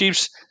cheap.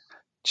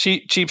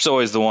 Cheap's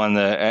always the one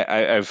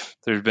that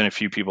there's been a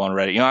few people on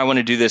Reddit, I want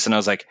to do this. And I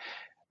was like,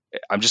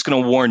 I'm just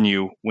going to warn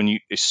you,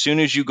 as soon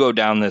as you go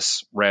down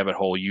this rabbit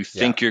hole, you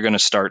think you're going to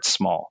start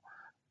small,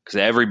 because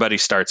everybody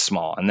starts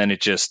small and then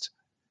it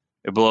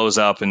blows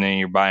up and then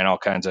you're buying all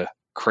kinds of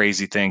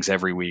crazy things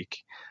every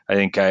week. I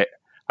think I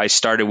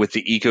started with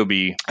the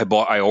Ecobee.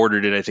 I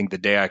ordered it, I think the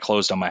day I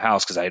closed on my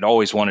house, because I had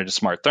always wanted a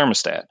smart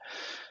thermostat.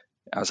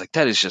 I was like,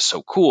 that is just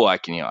so cool. I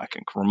can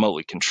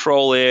remotely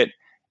control it.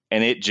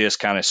 And it just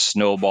kind of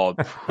snowballed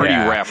pretty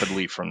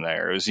rapidly from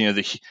there. It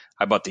was,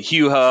 I bought the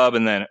Hue Hub,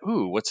 and then,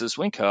 what's this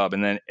Wink Hub?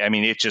 And then,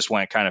 it just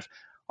went kind of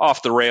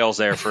off the rails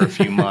there for a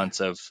few months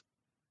of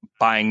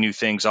buying new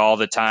things all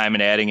the time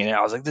and adding it.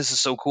 I was like, this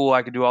is so cool.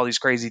 I could do all these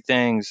crazy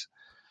things.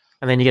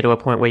 And then you get to a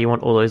point where you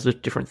want all those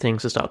different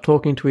things to start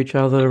talking to each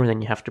other, and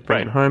then you have to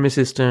bring in Home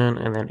Assistant,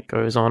 and then it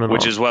goes on and on.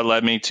 Which is what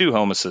led me to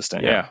Home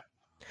Assistant, yeah.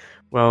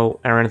 Well,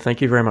 Aaron, thank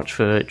you very much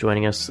for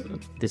joining us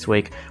this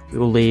week. We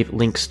will leave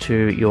links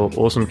to your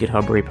awesome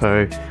GitHub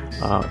repo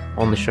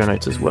on the show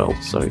notes as well.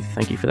 So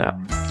thank you for that.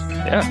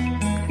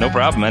 Yeah, no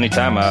problem.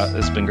 Anytime.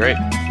 It's been great.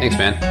 Thanks,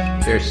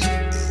 man.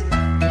 Cheers.